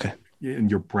 or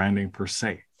your branding per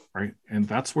se, right? And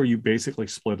that's where you basically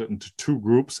split it into two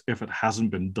groups if it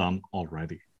hasn't been done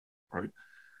already, right?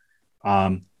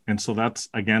 And so that's,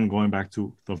 again, going back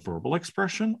to the verbal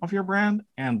expression of your brand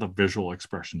and the visual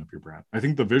expression of your brand. I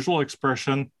think the visual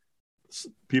expression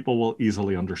people will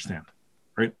easily understand,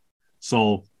 right?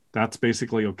 So that's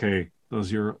basically, okay,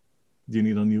 do you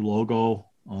need a new logo?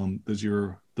 Does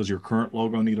your current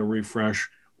logo need a refresh?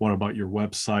 What about your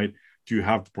website? Do you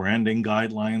have branding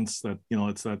guidelines that,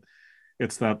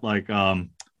 it's that like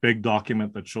big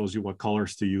document that shows you what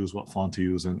colors to use, what font to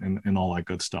use, and all that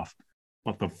good stuff.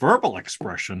 But the verbal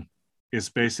expression is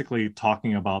basically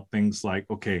talking about things like,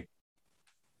 okay,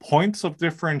 points of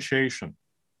differentiation.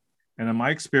 And in my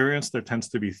experience, there tends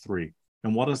to be three.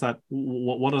 And what does that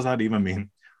even mean?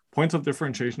 Points of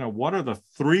differentiation are, what are the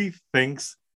three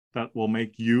things that will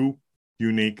make you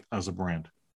unique as a brand?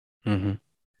 Mm-hmm.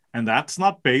 And that's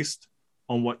not based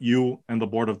on what you and the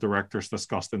board of directors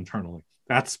discussed internally.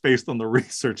 That's based on the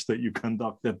research that you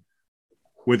conducted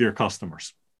with your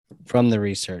customers. From the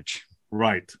research.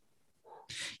 Right.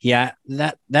 Yeah,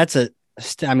 that's I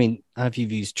don't know if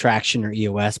you've used Traction or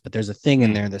EOS, but there's a thing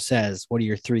in there that says, what are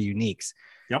your three uniques?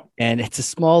 Yep. And it's a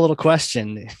small little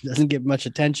question. It doesn't get much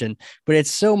attention, but it's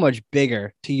so much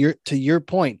bigger. To your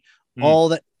point, all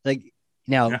that, like,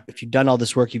 now, if you've done all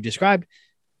this work you've described,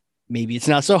 maybe it's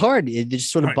not so hard. It just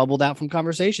sort of bubbled out from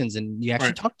conversations, and you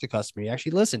actually talked to the customer, you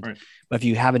actually listened. Right. But if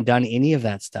you haven't done any of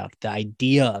that stuff, the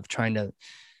idea of trying to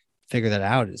figure that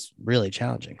out is really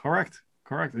challenging. Correct.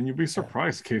 And you'd be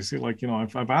surprised, Casey. Like,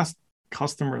 I've asked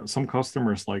some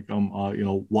customers, like,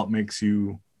 what makes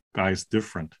you guys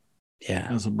different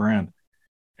as a brand,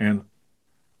 and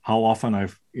how often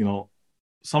I've,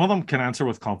 some of them can answer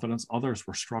with confidence. Others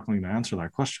were struggling to answer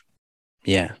that question.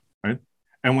 Yeah. Right.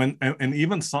 And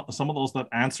even some of those that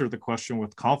answer the question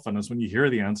with confidence, when you hear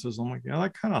the answers, I'm like, yeah,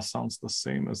 that kind of sounds the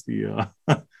same as the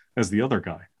as the other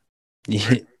guy.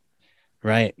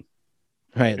 Right.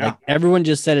 Yeah. Like, everyone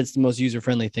just said it's the most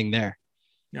user-friendly thing there.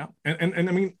 Yeah. And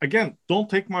I mean, again, don't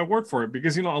take my word for it,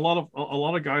 because, a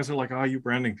lot of guys are like, you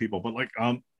branding people, but like,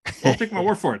 don't take my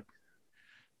word for it.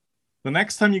 The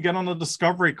next time you get on a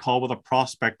discovery call with a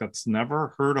prospect that's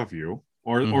never heard of you,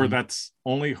 or that's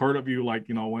only heard of you, like,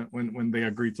 when they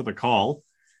agree to the call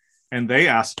and they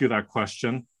ask you that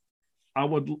question, I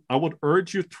would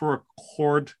urge you to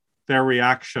record their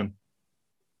reaction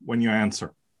when you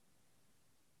answer.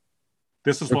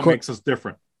 This is what makes us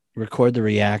different. Record the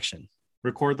reaction.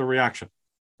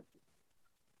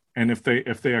 And if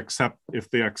they accept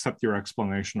your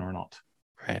explanation or not.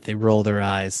 Right. If they roll their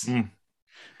eyes.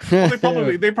 Well,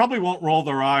 they probably won't roll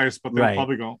their eyes, but they'll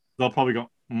probably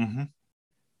go, mm-hmm.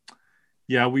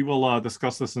 Yeah, we will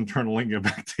discuss this internally and get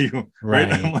back to you.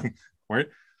 Right. I'm like, right.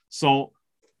 So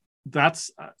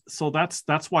that's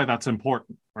why that's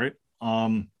important. Right.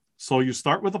 So you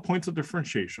start with the points of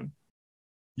differentiation.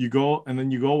 You go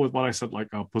with what I said, like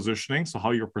positioning. So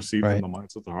how you're perceived in the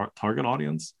minds of the target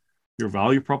audience, your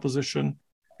value proposition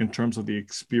in terms of the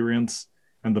experience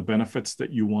and the benefits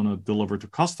that you want to deliver to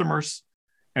customers,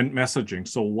 and messaging.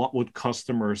 So what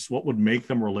would make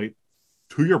them relate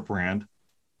to your brand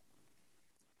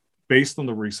based on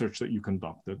the research that you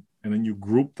conducted? And then you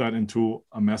group that into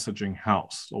a messaging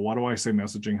house. So why do I say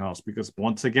messaging house? Because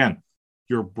once again,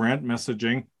 your brand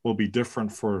messaging will be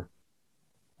different for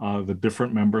the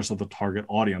different members of the target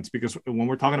audience. Because when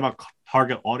we're talking about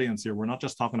target audience here, we're not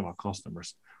just talking about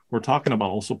customers. We're talking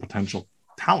about also potential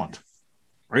talent,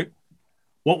 right?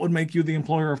 What would make you the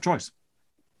employer of choice?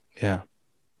 Yeah.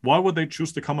 Why would they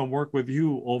choose to come and work with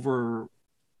you over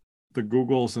the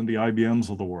Googles and the IBMs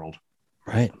of the world?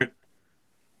 Right.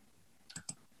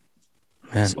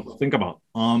 Man. So think about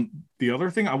the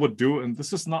other thing I would do, and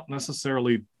this is not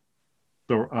necessarily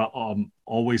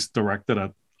always directed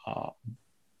at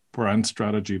brand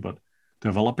strategy, but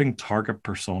developing target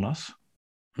personas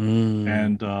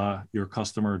and your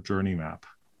customer journey map,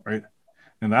 right?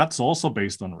 And that's also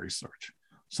based on research.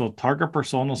 So target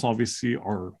personas obviously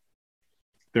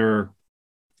they're,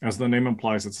 as the name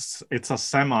implies, it's a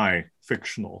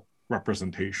semi-fictional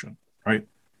representation, right?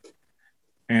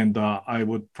 And I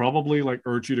would probably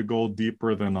urge you to go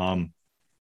deeper than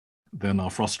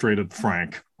frustrated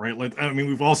Frank, right?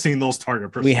 We've all seen those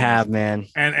target personas. We have, man.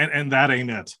 And that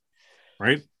ain't it,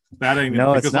 right? That ain't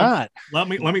no, it. It's not. Let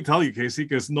me tell you, Casey,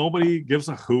 because nobody gives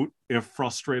a hoot if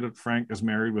frustrated Frank is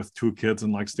married with 2 kids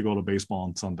and likes to go to baseball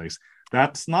on Sundays.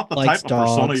 That's not the type of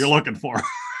persona you're looking for.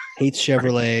 Hates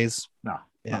Chevrolets. Right? No.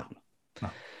 Yeah. No.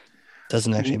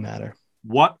 Doesn't actually matter.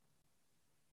 What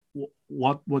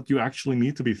you actually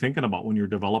need to be thinking about when you're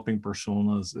developing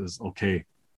personas is, okay,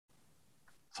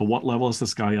 so what level is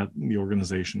this guy at in the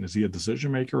organization? Is he a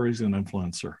decision maker or is he an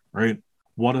influencer, right?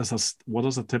 What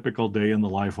does a typical day in the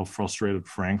life of frustrated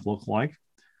Frank look like?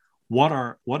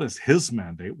 What is his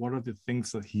mandate? What are the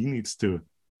things that he needs to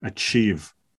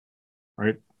achieve,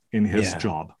 right, in his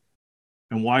job?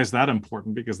 And why is that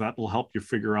important? Because that will help you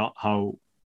figure out how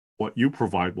what you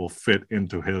provide will fit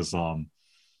into his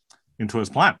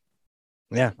plan.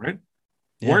 Yeah. Right.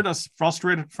 Yeah. Where does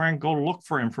frustrated Frank go to look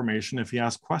for information if he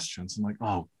asks questions? And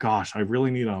oh gosh, I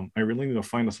really need to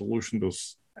find a solution to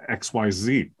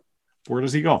XYZ. Where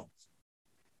does he go?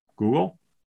 Google,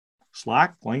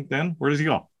 Slack, LinkedIn. Where does he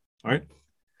go? All right.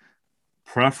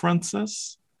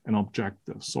 Preferences and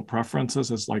objectives. So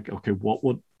preferences is okay,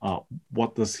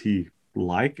 what does he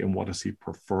like and what does he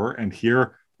prefer? And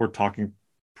here we're talking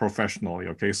professionally.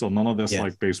 Okay. So none of this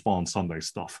baseball on Sunday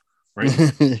stuff.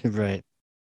 Right. Right.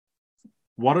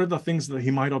 What are the things that he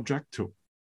might object to?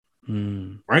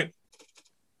 Right.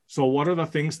 So what are the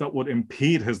things that would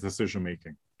impede his decision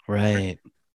making? Right.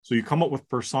 So you come up with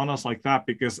personas like that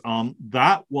because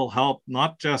that will help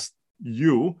not just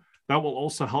you, that will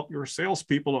also help your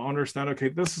salespeople to understand, okay,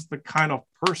 this is the kind of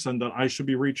person that I should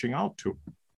be reaching out to,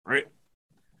 right?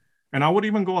 And I would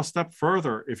even go a step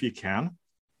further if you can.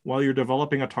 While you're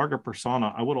developing a target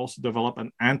persona, I would also develop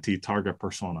an anti-target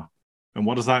persona. And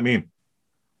what does that mean?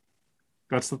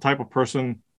 That's the type of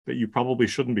person that you probably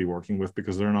shouldn't be working with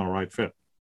because they're not a right fit.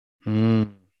 I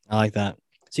like that.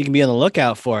 So you can be on the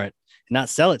lookout for it and not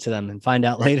sell it to them and find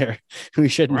out later we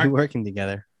shouldn't be working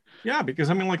together. Yeah, because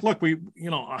look,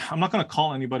 I'm not going to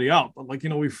call anybody out, but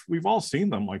we've all seen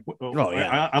them.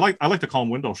 I like to call them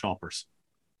window shoppers,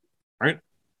 right?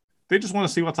 They just want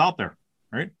to see what's out there,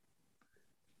 right?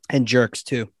 And jerks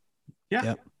too. Yeah.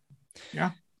 Yep.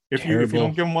 Yeah. If you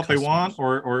don't give them what they want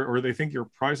or they think your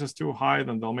price is too high,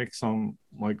 then they'll make some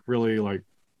really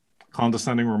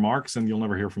condescending remarks and you'll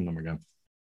never hear from them again.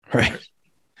 Right.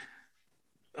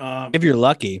 If you're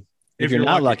lucky. If you're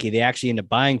not lucky, they actually end up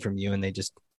buying from you and they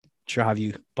just drive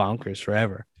you bonkers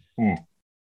forever.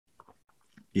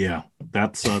 Yeah,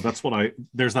 that's what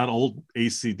there's that old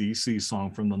AC/DC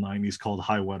song from the 90s called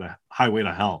Highway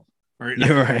to Hell. Right?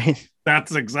 You're right.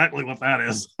 That's exactly what that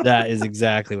is. That is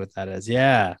exactly what that is.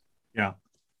 Yeah. Yeah.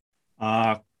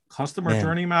 Customer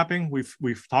journey mapping,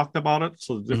 we've talked about it.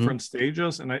 So the different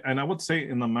stages, and I would say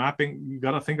in the mapping, you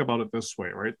got to think about it this way,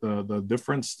 right? The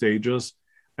different stages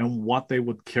and what they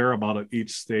would care about at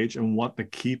each stage and what the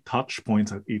key touch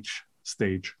points at each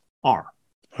stage are.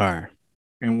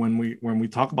 And when we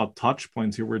talk about touch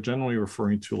points here, we're generally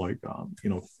referring to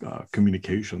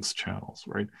communications channels,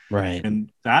 right? Right.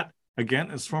 And that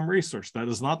again is from research. That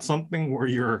is not something where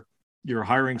you're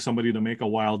hiring somebody to make a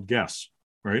wild guess,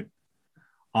 right?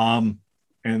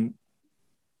 And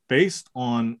based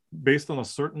on a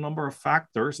certain number of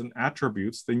factors and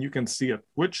attributes, then you can see at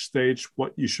which stage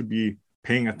what you should be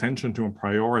paying attention to and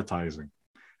prioritizing.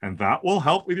 And that will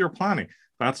help with your planning.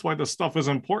 That's why this stuff is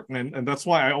important. And that's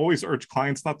why I always urge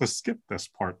clients not to skip this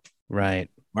part.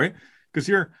 Right. Right. Because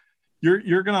you're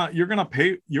you're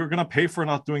gonna pay for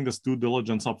not doing this due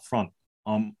diligence up front.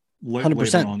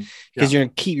 100%, because you're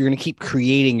gonna keep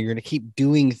creating, you're gonna keep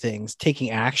doing things, taking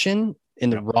action in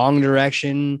the wrong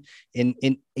direction, and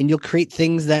you'll create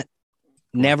things that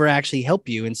never actually help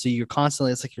you, and so you're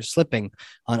constantly, it's like you're slipping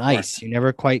on ice. You're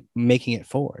never quite making it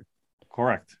forward.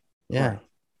 Correct.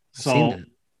 So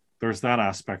there's that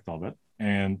aspect of it,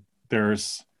 and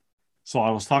so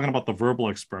I was talking about the verbal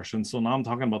expression, so now I'm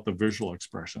talking about the visual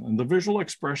expression. And the visual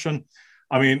expression,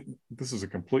 I mean, this is a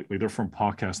completely different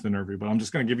podcast interview, but I'm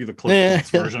just going to give you the Cliff Notes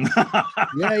version.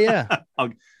 I'll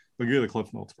give you the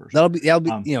Cliff Notes version. That'll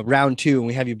be round 2, and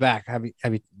we have you back. Have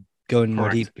you go in more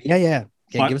deep. Yeah.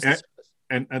 Give us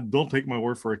and don't take my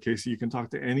word for it, Casey. You can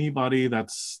talk to anybody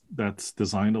that's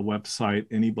designed a website,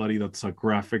 anybody that's a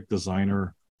graphic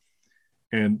designer.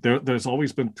 And there's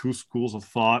always been 2 schools of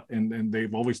thought, and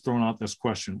they've always thrown out this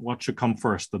question: what should come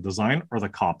first, the design or the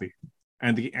copy?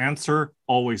 And the answer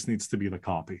always needs to be the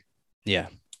copy. Yeah.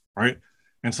 Right.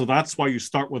 And so that's why you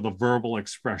start with the verbal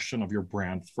expression of your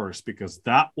brand first, because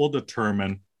that will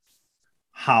determine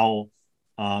how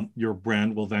your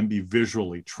brand will then be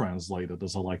visually translated,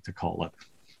 as I like to call it.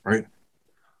 Right.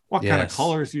 What kind of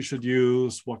colors you should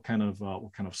use, what kind of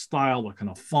style, what kind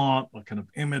of font, what kind of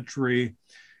imagery.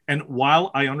 And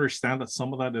while I understand that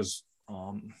some of that is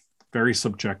very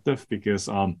subjective, because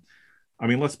I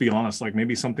mean, let's be honest, like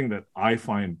maybe something that I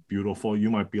find beautiful,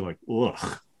 you might be like,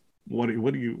 ugh, what are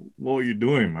you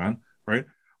doing, man? Right.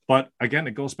 But again,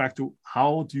 it goes back to,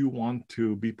 how do you want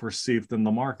to be perceived in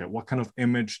the market? What kind of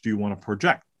image do you want to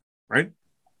project? Right.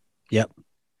 Yep.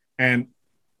 And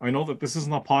I know that this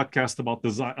isn't a podcast about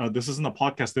design. This isn't a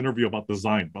podcast interview about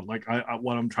design, but like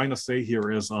what I'm trying to say here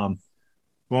is,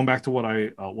 going back to what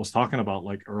I was talking about,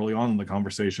 like early on in the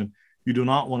conversation, you do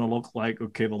not want to look like,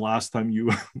 okay, the last time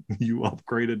you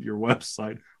upgraded your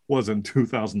website was in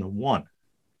 2001,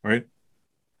 right?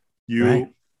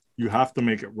 You have to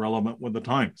make it relevant with the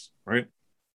times, right?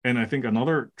 And I think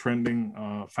another trending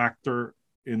factor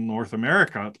in North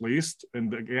America, at least,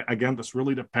 and again, this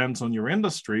really depends on your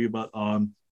industry, but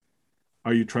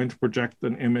are you trying to project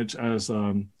an image as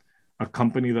a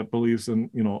company that believes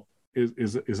in,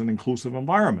 is an inclusive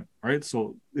environment, right?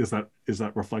 So is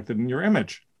that reflected in your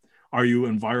image? Are you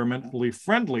environmentally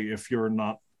friendly if you're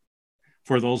not,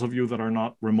 for those of you that are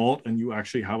not remote and you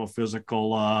actually have a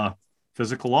physical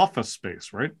office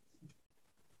space, right?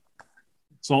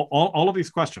 So all of these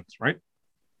questions, right?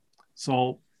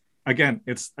 So again,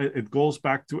 it goes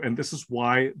back to, and this is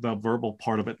why the verbal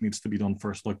part of it needs to be done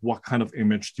first. Like, what kind of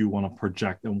image do you want to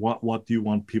project, and what do you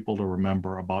want people to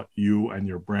remember about you and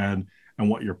your brand and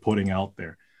what you're putting out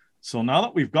there? So now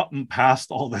that we've gotten past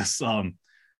all this,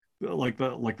 like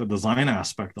the design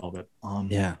aspect of it,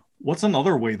 what's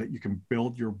another way that you can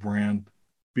build your brand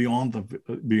beyond the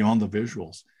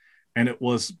visuals? And it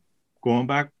was going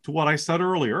back to what I said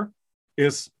earlier,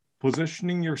 is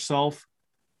positioning yourself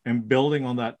and building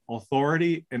on that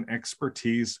authority and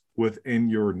expertise within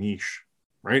your niche,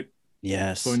 right?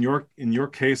 Yes. So in your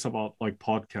case about like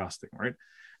podcasting, right?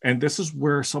 And this is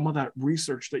where some of that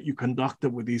research that you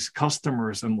conducted with these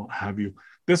customers and what have you,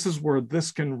 this is where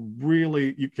you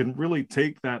can really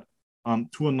take that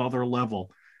to another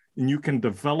level, and you can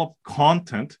develop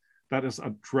content that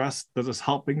is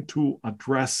helping to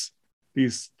address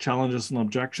these challenges and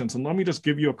objections. And let me just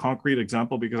give you a concrete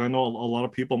example, because I know a lot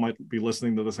of people might be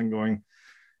listening to this and going,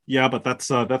 yeah, but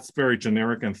that's very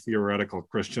generic and theoretical,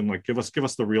 Christian. Like, give us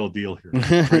the real deal here.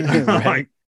 Right? Like,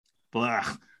 blah,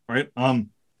 right?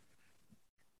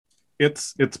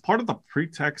 It's part of the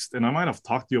pretext, and I might have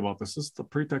talked to you about this. This is the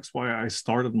pretext why I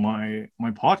started my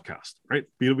podcast, right?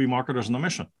 B2B Marketers on a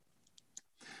Mission.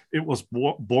 It was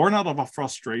born out of a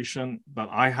frustration that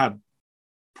I had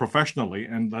professionally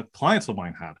and that clients of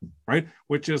mine had, right?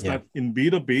 Which is that in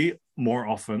B2B, more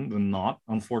often than not,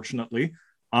 unfortunately,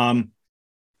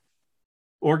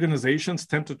 organizations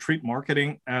tend to treat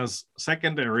marketing as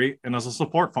secondary and as a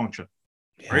support function,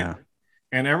 right?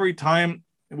 And every time,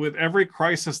 with every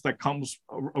crisis that comes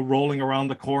rolling around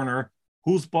the corner,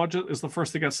 whose budget is the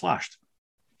first to get slashed,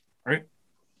 right?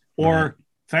 Or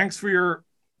thanks for your,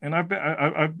 and I've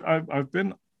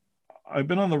been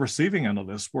on the receiving end of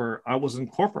this, where I was in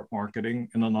corporate marketing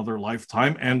in another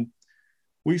lifetime, and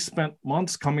we spent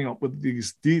months coming up with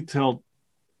these detailed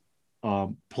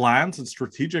plans and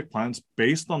strategic plans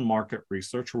based on market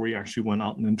research, where we actually went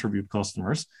out and interviewed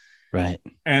customers, right?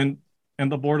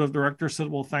 And the board of directors said,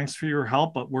 well, thanks for your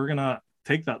help, but we're going to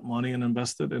take that money and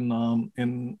invest it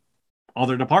in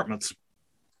other departments.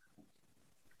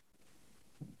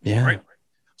 Yeah. Right.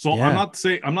 So Yeah.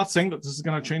 I'm not saying that this is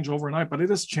going to change overnight, but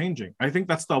it is changing. I think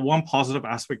that's the one positive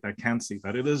aspect I can see,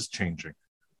 that it is changing,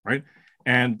 right?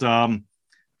 And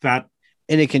that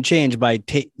And it can change by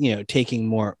taking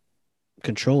more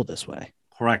control this way.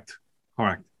 correct.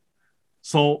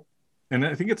 So, and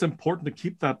I think it's important to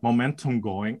keep that momentum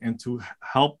going and to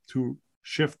help to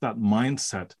shift that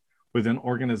mindset within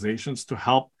organizations to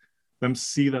help them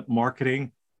see that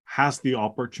marketing has the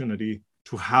opportunity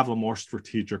to have a more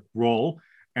strategic role,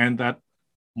 and that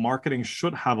marketing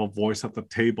should have a voice at the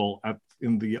table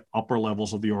in the upper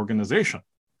levels of the organization,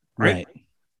 right?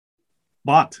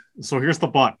 But, so here's the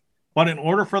but in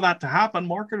order for that to happen,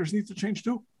 marketers need to change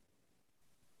too.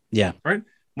 Yeah. Right?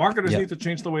 Marketers need to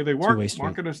change the way they work.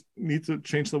 Marketers need to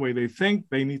change the way they think.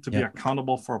 They need to be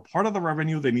accountable for a part of the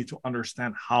revenue. They need to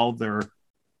understand how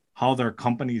their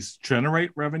companies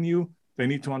generate revenue. They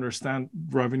need to understand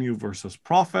revenue versus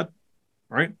profit,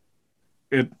 right?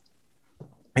 It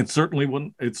certainly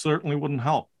wouldn't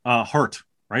hurt,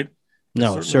 right?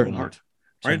 No, certainly wouldn't hurt,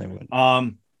 right?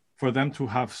 For them to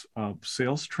have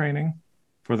sales training,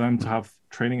 for them to have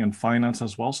training in finance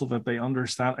as well, so that they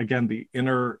understand, again, the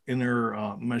inner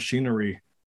machinery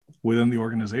within the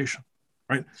organization,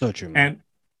 right? So true. And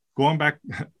going back,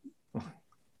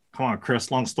 come on, Chris,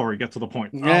 long story, get to the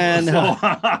point. The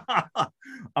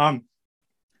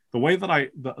way that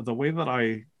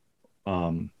I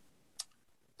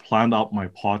planned out my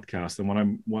podcast, and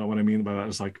what I mean by that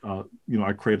is like,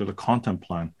 I created a content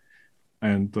plan,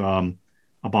 and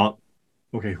about,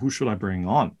 okay, who should I bring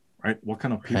on, right? What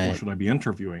kind of people should I be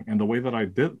interviewing? And the way that I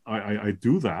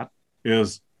do that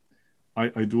is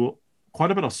I do quite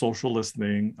a bit of social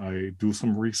listening. I do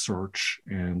some research,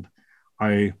 and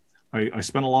I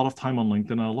spend a lot of time on LinkedIn,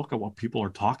 and I look at what people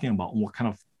are talking about and what kind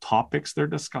of topics they're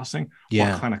discussing,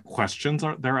 what kind of questions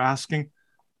they're asking,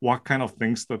 what kind of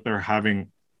things that they're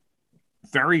having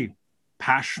very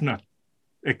passionate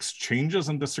exchanges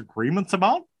and disagreements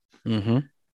about. Mm-hmm.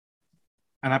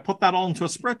 And I put that all into a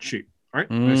spreadsheet, right?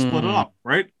 I split it up,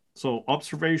 right? So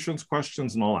observations,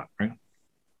 questions, and all that, right?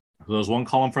 So there's one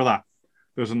column for that.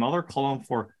 There's another column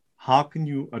for how can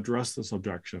you address this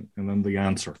objection, and then the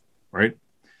answer, right?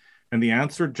 And the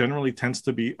answer generally tends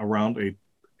to be around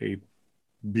a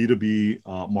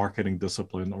B2B marketing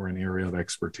discipline or an area of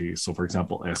expertise. So for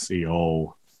example,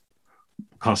 SEO,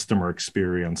 customer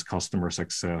experience, customer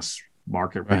success,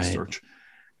 market research.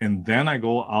 And then I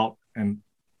go out and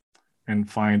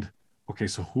find, okay,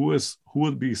 so who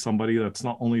would be somebody that's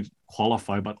not only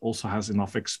qualified, but also has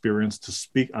enough experience to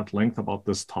speak at length about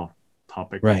this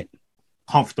topic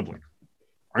comfortably,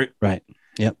 right?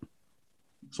 Yep.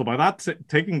 So by that,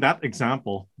 taking that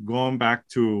example, going back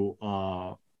to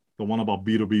the one about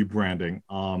B2B branding,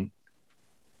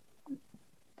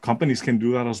 companies can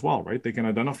do that as well, right? They can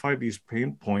identify these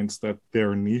pain points that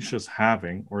their niche is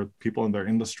having, or people in their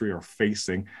industry are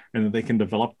facing, and then they can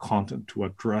develop content to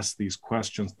address these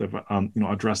questions,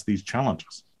 address these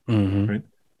challenges, right?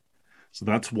 So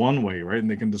that's one way, right?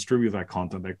 And they can distribute that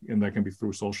content, and that can be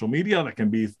through social media, that can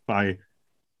be by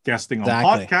guesting on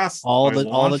podcasts, all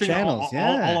the channels,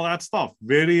 all of that stuff,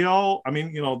 video. I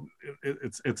mean,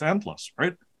 it's endless,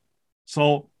 right?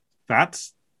 So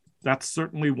that's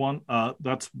certainly one.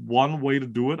 That's one way to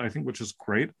do it, I think, which is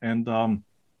great. And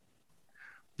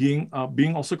being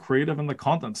also creative in the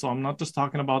content. So I'm not just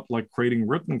talking about like creating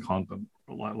written content.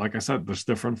 Like I said, there's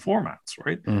different formats,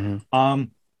 right?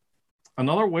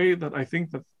 Another way that I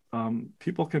think that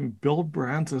people can build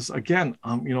brands is, again,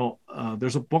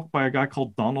 there's a book by a guy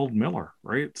called Donald Miller,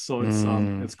 right? So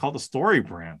it's called The Story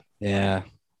Brand. Yeah.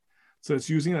 So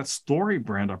it's using that story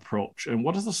brand approach. And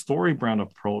what does the story brand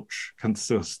approach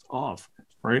consist of,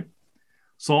 right?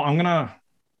 So I'm going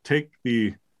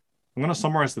to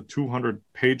summarize the 200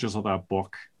 pages of that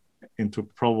book into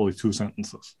probably 2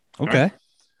 sentences. Okay.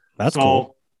 That's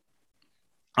cool.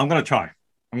 I'm going to try.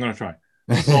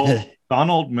 So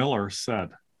Donald Miller said,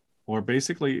 or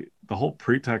basically the whole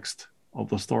pretext of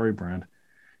the story brand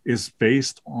is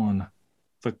based on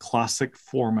the classic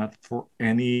format for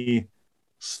any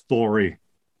story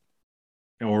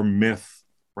or myth,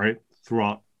 right,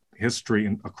 throughout history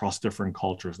and across different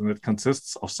cultures. And it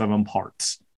consists of 7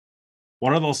 parts.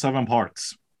 What are those 7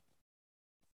 parts?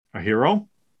 A hero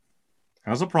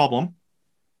has a problem,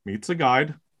 meets a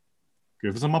guide,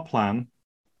 gives him a plan,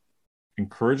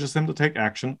 encourages him to take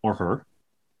action, or her,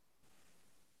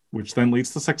 which then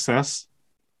leads to success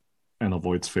and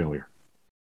avoids failure.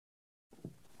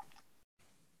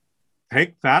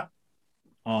 Take that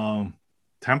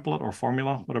template or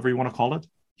formula, whatever you want to call it,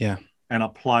 and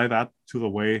apply that to the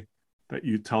way that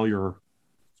you tell your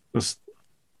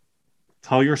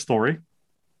story,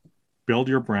 build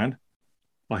your brand,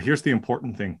 But here's the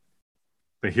important thing.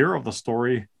 The hero of the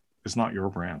story is not your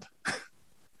brand.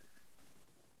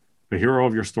 The hero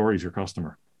of your story is your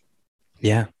customer.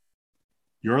 Yeah.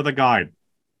 You're the guide.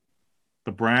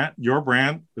 Your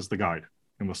brand is the guide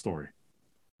in the story,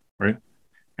 right?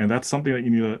 And that's something that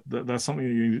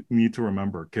you need to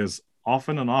remember, because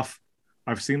often enough,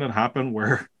 I've seen it happen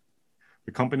where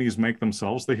the companies make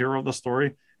themselves the hero of the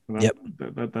story. And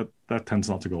that tends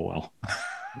not to go well.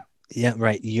 Yeah,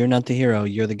 right. You're not the hero.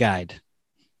 You're the guide.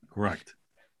 Correct.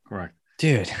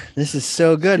 Dude, this is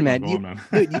so good, man. Man.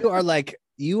 Dude,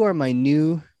 you are my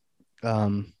new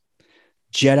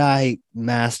Jedi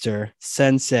master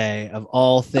sensei of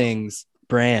all things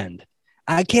brand.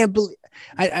 I can't believe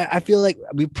I feel like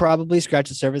we probably scratched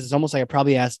the surface. It's almost like I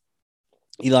probably asked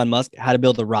Elon Musk how to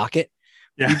build a rocket.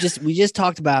 Yeah. We just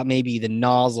talked about maybe the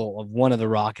nozzle of one of the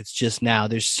rockets just now.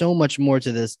 There's so much more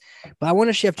to this, but I want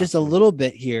to shift just a little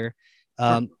bit here.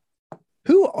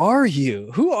 Who are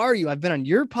you? I've been on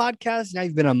your podcast. Now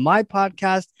you've been on my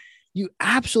podcast. You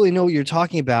absolutely know what you're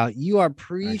talking about. You are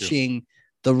preaching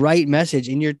the right message,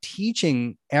 and you're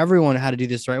teaching everyone how to do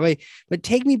this the right way. But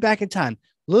take me back in time.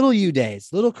 Little you days,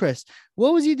 little Chris.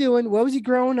 What was he doing? What was he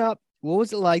growing up? What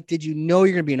was it like? Did you know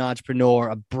you're going to be an entrepreneur,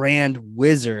 a brand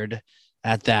wizard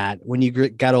at that when you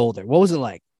got older? What was it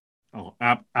like? Oh,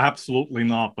 absolutely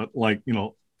not. But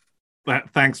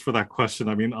thanks for that question.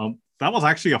 I mean, that was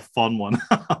actually a fun one.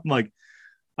 So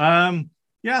a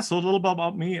little bit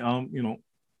about me.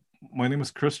 My name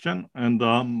is Christian, and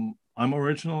I'm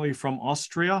originally from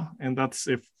Austria, and that's,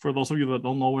 if for those of you that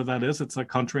don't know where that is, it's a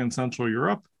country in Central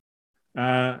Europe.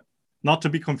 Not to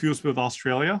be confused with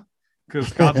Australia,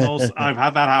 because God knows I've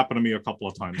had that happen to me a couple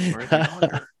of times, right?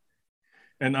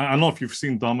 And I don't know if you've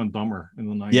seen Dumb and Dumber in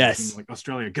the 90s. Yes. Like,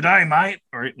 Australia, g'day, mate.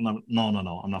 All right. No,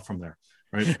 I'm not from there.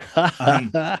 Right.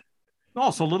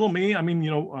 So little me, I mean,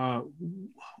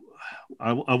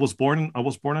 I was born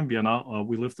in Vienna.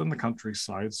 We lived in the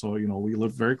countryside. So, we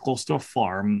lived very close to a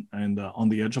farm and on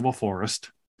the edge of a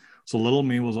forest. So little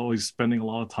me was always spending a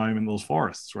lot of time in those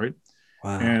forests. Right.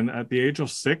 Wow. And at the age of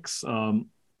 6,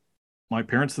 my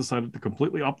parents decided to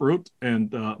completely uproot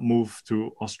and move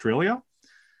to Australia.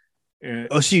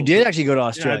 So you did actually go to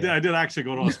Australia? Yeah, I did actually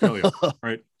go to Australia.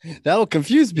 Right. That will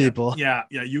confuse people. Yeah.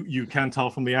 You can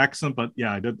tell from the accent, but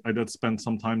yeah, I did spend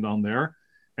some time down there,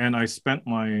 and I spent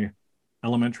my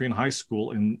elementary and high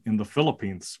school in the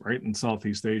Philippines, right, in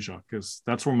Southeast Asia, because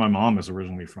that's where my mom is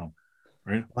originally from.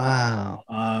 Right. Wow.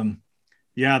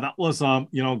 That was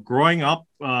growing up.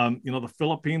 The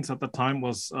Philippines at the time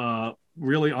was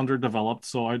really underdeveloped,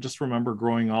 so I just remember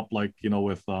growing up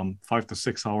with 5 to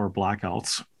 6 hour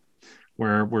blackouts,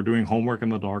 where we're doing homework in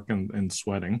the dark and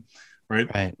sweating,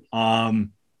 right?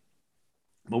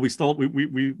 But we still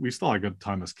had a good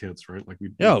time as kids, right? Like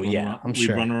we'd run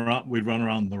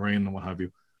around in the rain and what have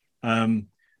you. And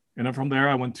then from there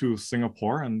I went to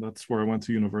Singapore, and that's where I went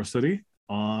to university.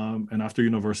 And after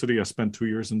university I spent 2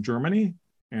 years in Germany,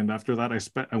 and after that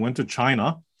I went to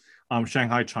China,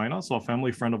 Shanghai, China. So a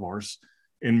family friend of ours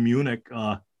in Munich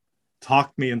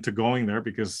talked me into going there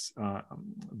because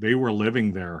they were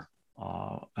living there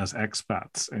as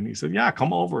expats, and he said, yeah,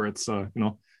 come over, it's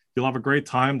you'll have a great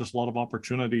time, there's a lot of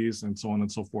opportunities, and so on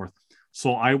and so forth.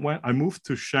 So I moved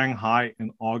to Shanghai in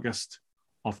August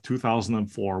of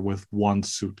 2004 with one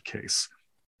suitcase.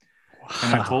 Wow.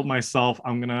 And I told myself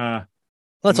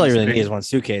that's all you really need is one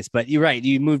suitcase, but you're right,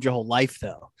 you moved your whole life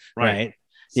though, right?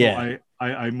 So yeah,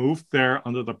 I moved there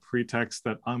under the pretext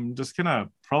that I'm just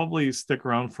gonna probably stick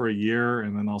around for a year,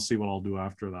 and then I'll see what I'll do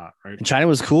after that, right? And China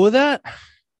was cool with that?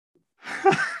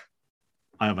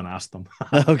 I haven't asked them.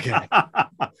 Okay.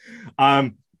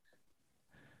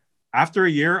 After a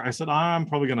year, I said, I'm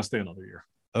probably going to stay another year.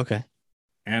 Okay.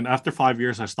 And after 5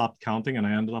 years, I stopped counting, and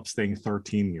I ended up staying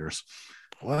 13 years.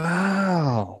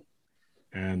 Wow.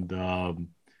 And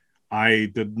I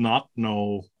did not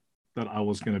know that I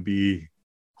was going to be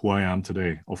who I am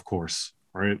today, of course.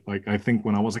 Right. Like, I think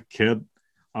when I was a kid,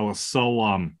 I was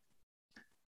so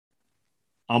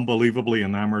unbelievably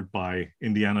enamored by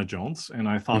Indiana Jones, and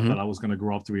I thought that I was going to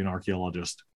grow up to be an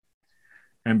archaeologist.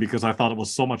 And because I thought it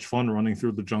was so much fun running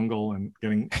through the jungle and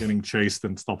getting chased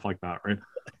and stuff like that, right?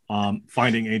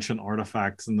 Finding ancient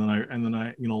artifacts, and then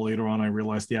I later on I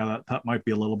realized, that might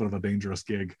be a little bit of a dangerous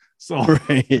gig. So,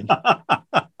 right.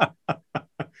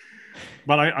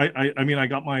 But I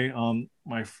got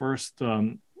my first job,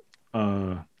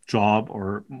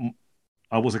 or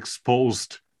I was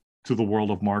exposed to the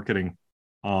world of marketing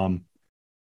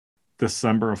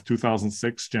December of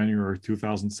 2006, January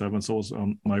 2007. So it was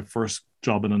my first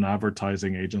job in an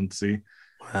advertising agency.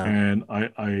 Wow. And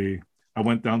I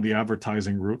went down the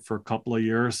advertising route for a couple of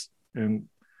years, and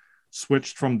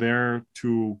switched from there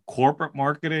to corporate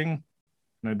marketing,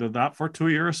 and I did that for 2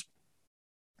 years.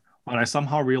 But I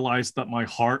somehow realized that my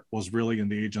heart was really in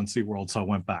the agency world, so I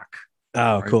went back.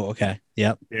 Oh, right? cool. Okay.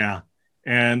 Yep. Yeah,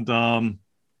 and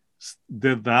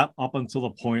did that up until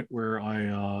the point where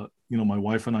I, my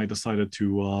wife and I decided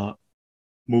to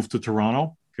move to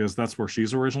Toronto because that's where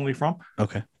she's originally from.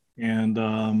 Okay.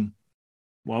 And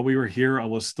while we were here, I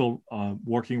was still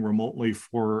working remotely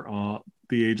for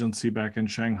the agency back in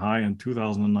Shanghai. In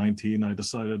 2019, I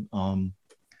decided, well,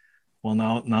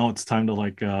 now it's time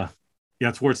to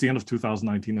towards the end of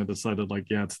 2019, I decided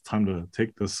it's time to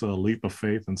take this leap of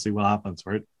faith and see what happens,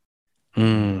 right?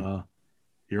 And,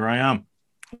 here I am.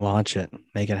 Launch it,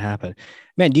 make it happen.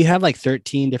 Man, do you have like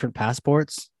 13 different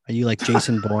passports? Are you like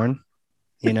Jason Bourne,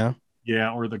 Yeah,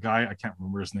 or the guy, I can't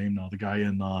remember his name now, the guy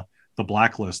in the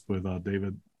Blacklist with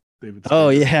David Spader. Oh,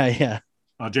 yeah.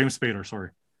 James Spader, sorry.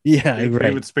 Yeah, right.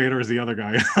 David Spader is the other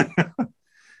guy.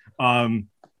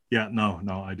 Yeah,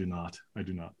 no, I do not.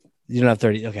 You don't have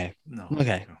 30. Okay. No.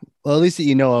 Okay. No. Well, at least that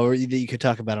you could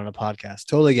talk about on a podcast.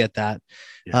 Totally get that.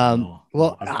 Yeah,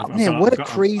 what a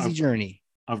crazy journey.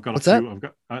 I've got What's a few.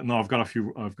 that? I've got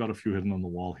a few hidden on the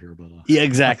wall here, but yeah,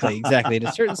 exactly. In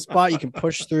a certain spot, you can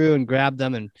push through and grab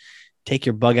them and take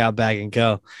your bug out bag and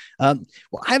go. Well,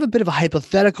 I have a bit of a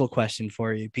hypothetical question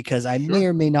for you because I may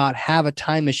or may not have a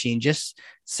time machine just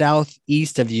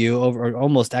southeast of you, or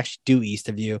almost actually due east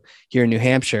of you here in New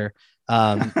Hampshire.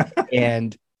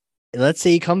 And let's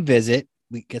say you come visit,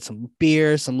 we get some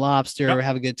beer, some lobster,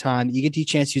 have a good time. You get the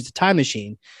chance to use the time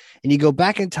machine and you go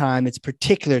back in time. It's a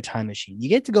particular time machine. You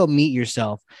get to go meet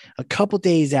yourself a couple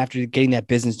days after getting that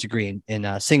business degree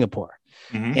in Singapore.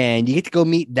 Mm-hmm. And you get to go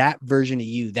meet that version of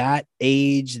you, that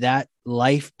age, that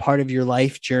life, part of your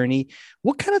life journey.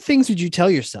 What kind of things would you tell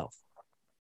yourself?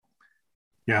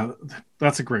 Yeah,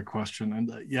 that's a great question.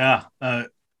 And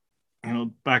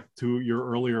back to your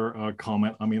earlier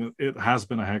comment, I mean, it has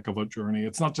been a heck of a journey.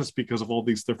 It's not just because of all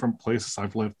these different places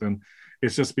I've lived in.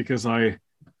 It's just because I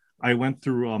went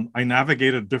through, I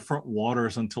navigated different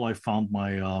waters until I found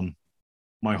my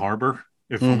my harbor,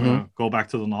 if I'm going to go back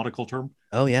to the nautical term.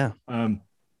 Oh, yeah.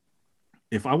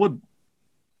 If I would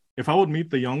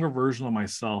meet the younger version of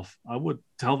myself, I would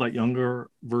tell that younger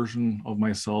version of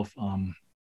myself,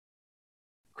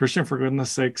 Christian, for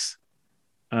goodness sakes,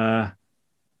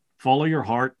 follow your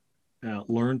heart,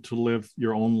 learn to live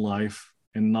your own life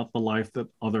and not the life that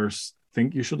others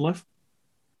think you should live.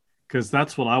 Because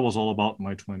that's what I was all about in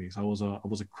my 20s. I was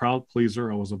a crowd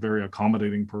pleaser. I was a very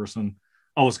accommodating person.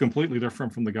 I was completely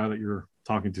different from the guy that you're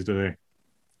talking to today,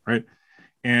 right?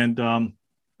 And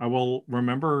I will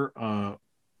remember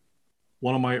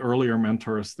one of my earlier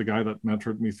mentors, the guy that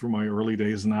mentored me through my early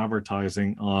days in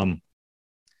advertising.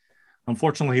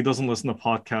 Unfortunately, he doesn't listen to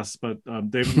podcasts, but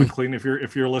David McLean, if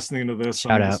you're listening to this,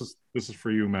 this is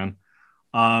for you, man.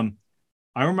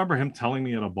 I remember him telling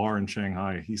me at a bar in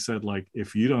Shanghai, he said,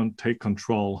 if you don't take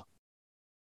control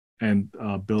and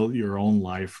build your own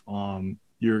life,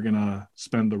 you're going to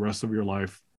spend the rest of your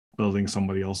life building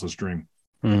somebody else's dream.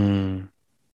 Mm.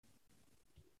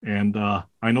 And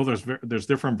I know there's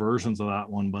different versions of that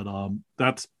one, but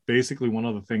that's basically one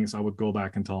of the things I would go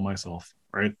back and tell myself,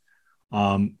 right?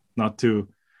 Not to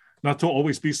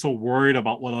always be so worried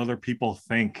about what other people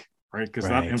think, right? Because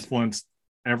that influenced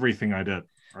everything I did,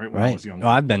 right? When I was younger. Oh,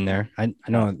 I've been there. I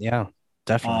know. Yeah,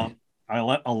 definitely. I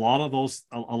let a lot of those,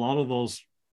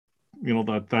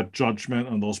 that judgment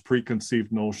and those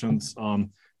preconceived notions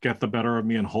get the better of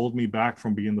me and hold me back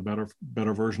from being the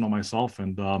better version of myself.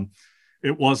 And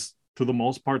it was, to the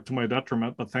most part, to my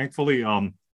detriment. But thankfully,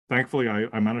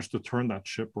 I managed to turn that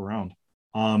ship around.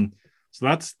 So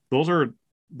those are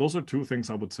two things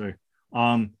I would say.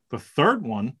 The third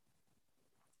one,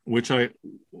 which I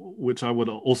would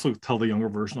also tell the younger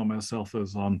version of myself,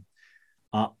 is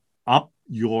up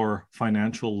your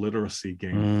financial literacy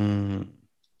game.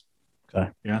 Okay.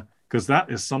 Yeah, because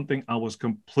that is something I was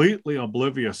completely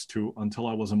oblivious to until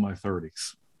I was in my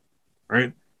 30s,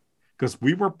 right? Because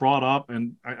we were brought up,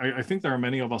 and I think there are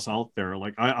many of us out there.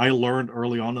 I learned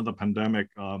early on in the pandemic,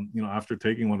 after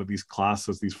taking one of these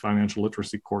classes, these financial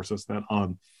literacy courses, that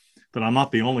I'm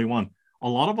not the only one. A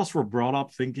lot of us were brought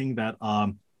up thinking that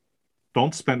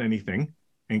don't spend anything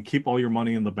and keep all your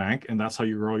money in the bank, and that's how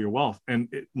you grow your wealth. And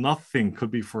nothing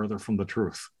could be further from the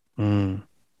truth. Mm.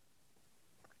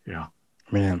 Yeah,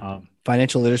 man,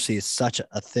 financial literacy is such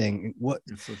a thing.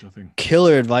 It's such a thing.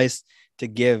 Killer advice to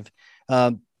give.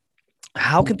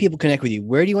 How can people connect with you?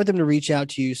 Where do you want them to reach out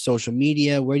to you? Social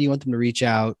media? Where do you want them to reach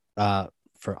out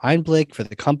for Einblick, for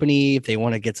the company, if they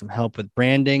want to get some help with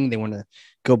branding, they want to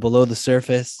go below the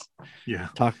surface,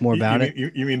 talk more about it.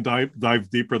 You mean dive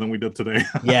deeper than we did today?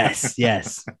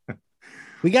 Yes.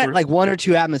 We got like one or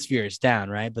two atmospheres down,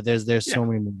 right? But there's so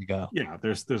many more to go. Yeah,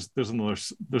 there's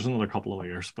another couple of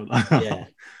layers, but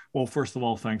well, first of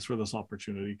all, thanks for this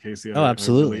opportunity, Casey.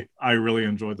 Absolutely. I really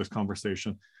enjoyed this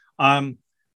conversation. The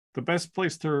best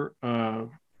place to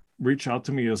reach out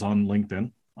to me is on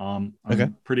LinkedIn. I'm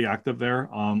pretty active there.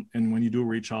 And when you do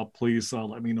reach out, please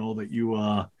let me know that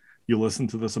you listen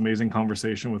to this amazing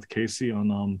conversation with Casey on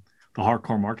the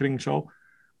Hardcore Marketing Show.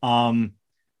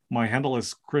 My handle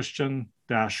is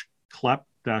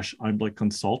Christian-Klepp-Einblick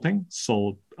Consulting.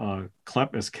 So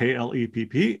Klepp is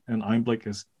Klepp and Einblick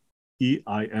is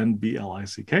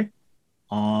EINBLICK.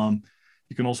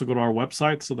 You can also go to our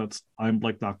website. So that's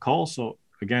einblick.co. So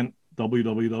again,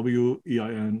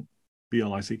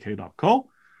 www.einblick.co.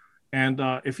 And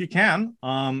if you can,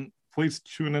 please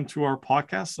tune into our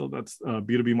podcast. So that's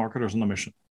B2B Marketers on a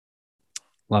Mission.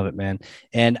 Love it, man.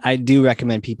 And I do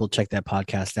recommend people check that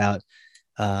podcast out.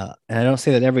 And I don't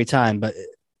say that every time, but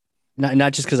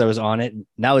not just because I was on it.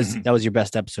 That was your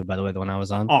best episode, by the way, the one I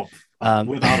was on. Oh,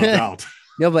 without a doubt.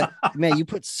 No, but man, you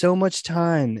put so much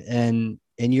time and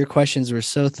your questions were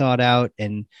so thought out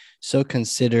and so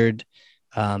considered,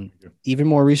 even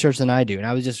more research than I do. And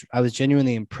I was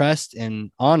genuinely impressed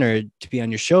and honored to be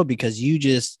on your show because you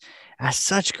just asked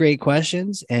such great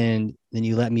questions and then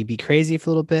you let me be crazy for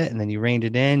a little bit and then you reined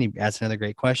it in. You asked another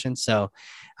great question. So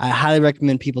I highly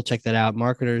recommend people check that out.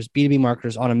 Marketers, B2B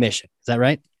Marketers on a Mission. Is that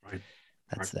right? Right.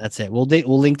 That's it. We'll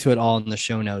link to it all in the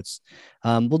show notes.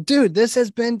 Well, dude, this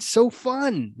has been so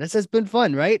fun. This has been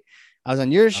fun, right? I was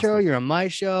on your show. You're on my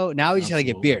show. Now we just got to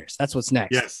get beers. That's what's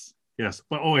next. Yes.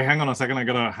 But wait, hang on a second. I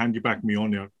got to hand you back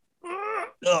Mionia.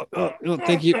 Oh,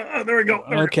 thank you. There we go.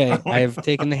 Okay. I have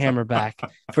taken the hammer back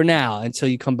for now until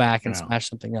you come back and smash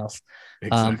something else.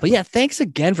 Exactly. But yeah, thanks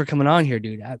again for coming on here,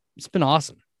 dude. It's been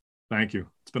awesome. Thank you.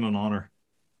 It's been an honor.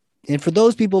 And for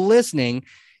those people listening,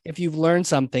 if you've learned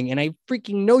something, and I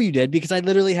freaking know you did, because I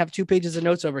literally have 2 pages of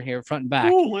notes over here, front and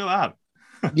back. Oh, look at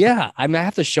that. Yeah. I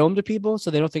have to show them to people so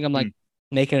they don't think I'm like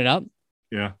making it up.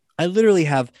 Yeah. I literally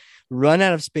have run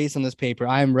out of space on this paper.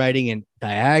 I am writing in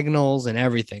diagonals and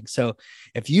everything. So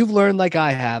if you've learned like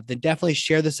I have, then definitely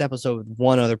share this episode with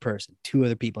one other person, 2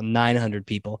 other people, 900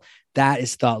 people. That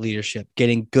is thought leadership,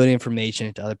 getting good information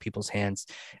into other people's hands.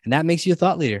 And that makes you a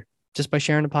thought leader just by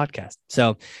sharing the podcast.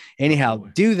 So anyhow,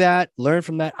 do that, learn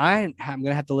from that. I'm going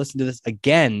to have to listen to this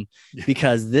again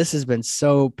because this has been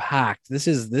so packed. This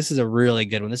is a really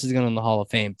good one. This is going in the Hall of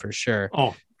Fame for sure.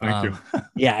 Oh, thank you.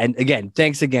 Yeah. And again,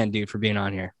 thanks again, dude, for being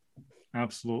on here.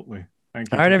 Absolutely.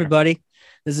 Thank you. All right, everybody.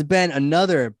 This has been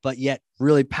another, but yet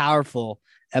really powerful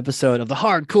episode of the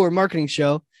Hardcore Marketing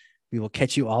Show. We will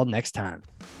catch you all next time.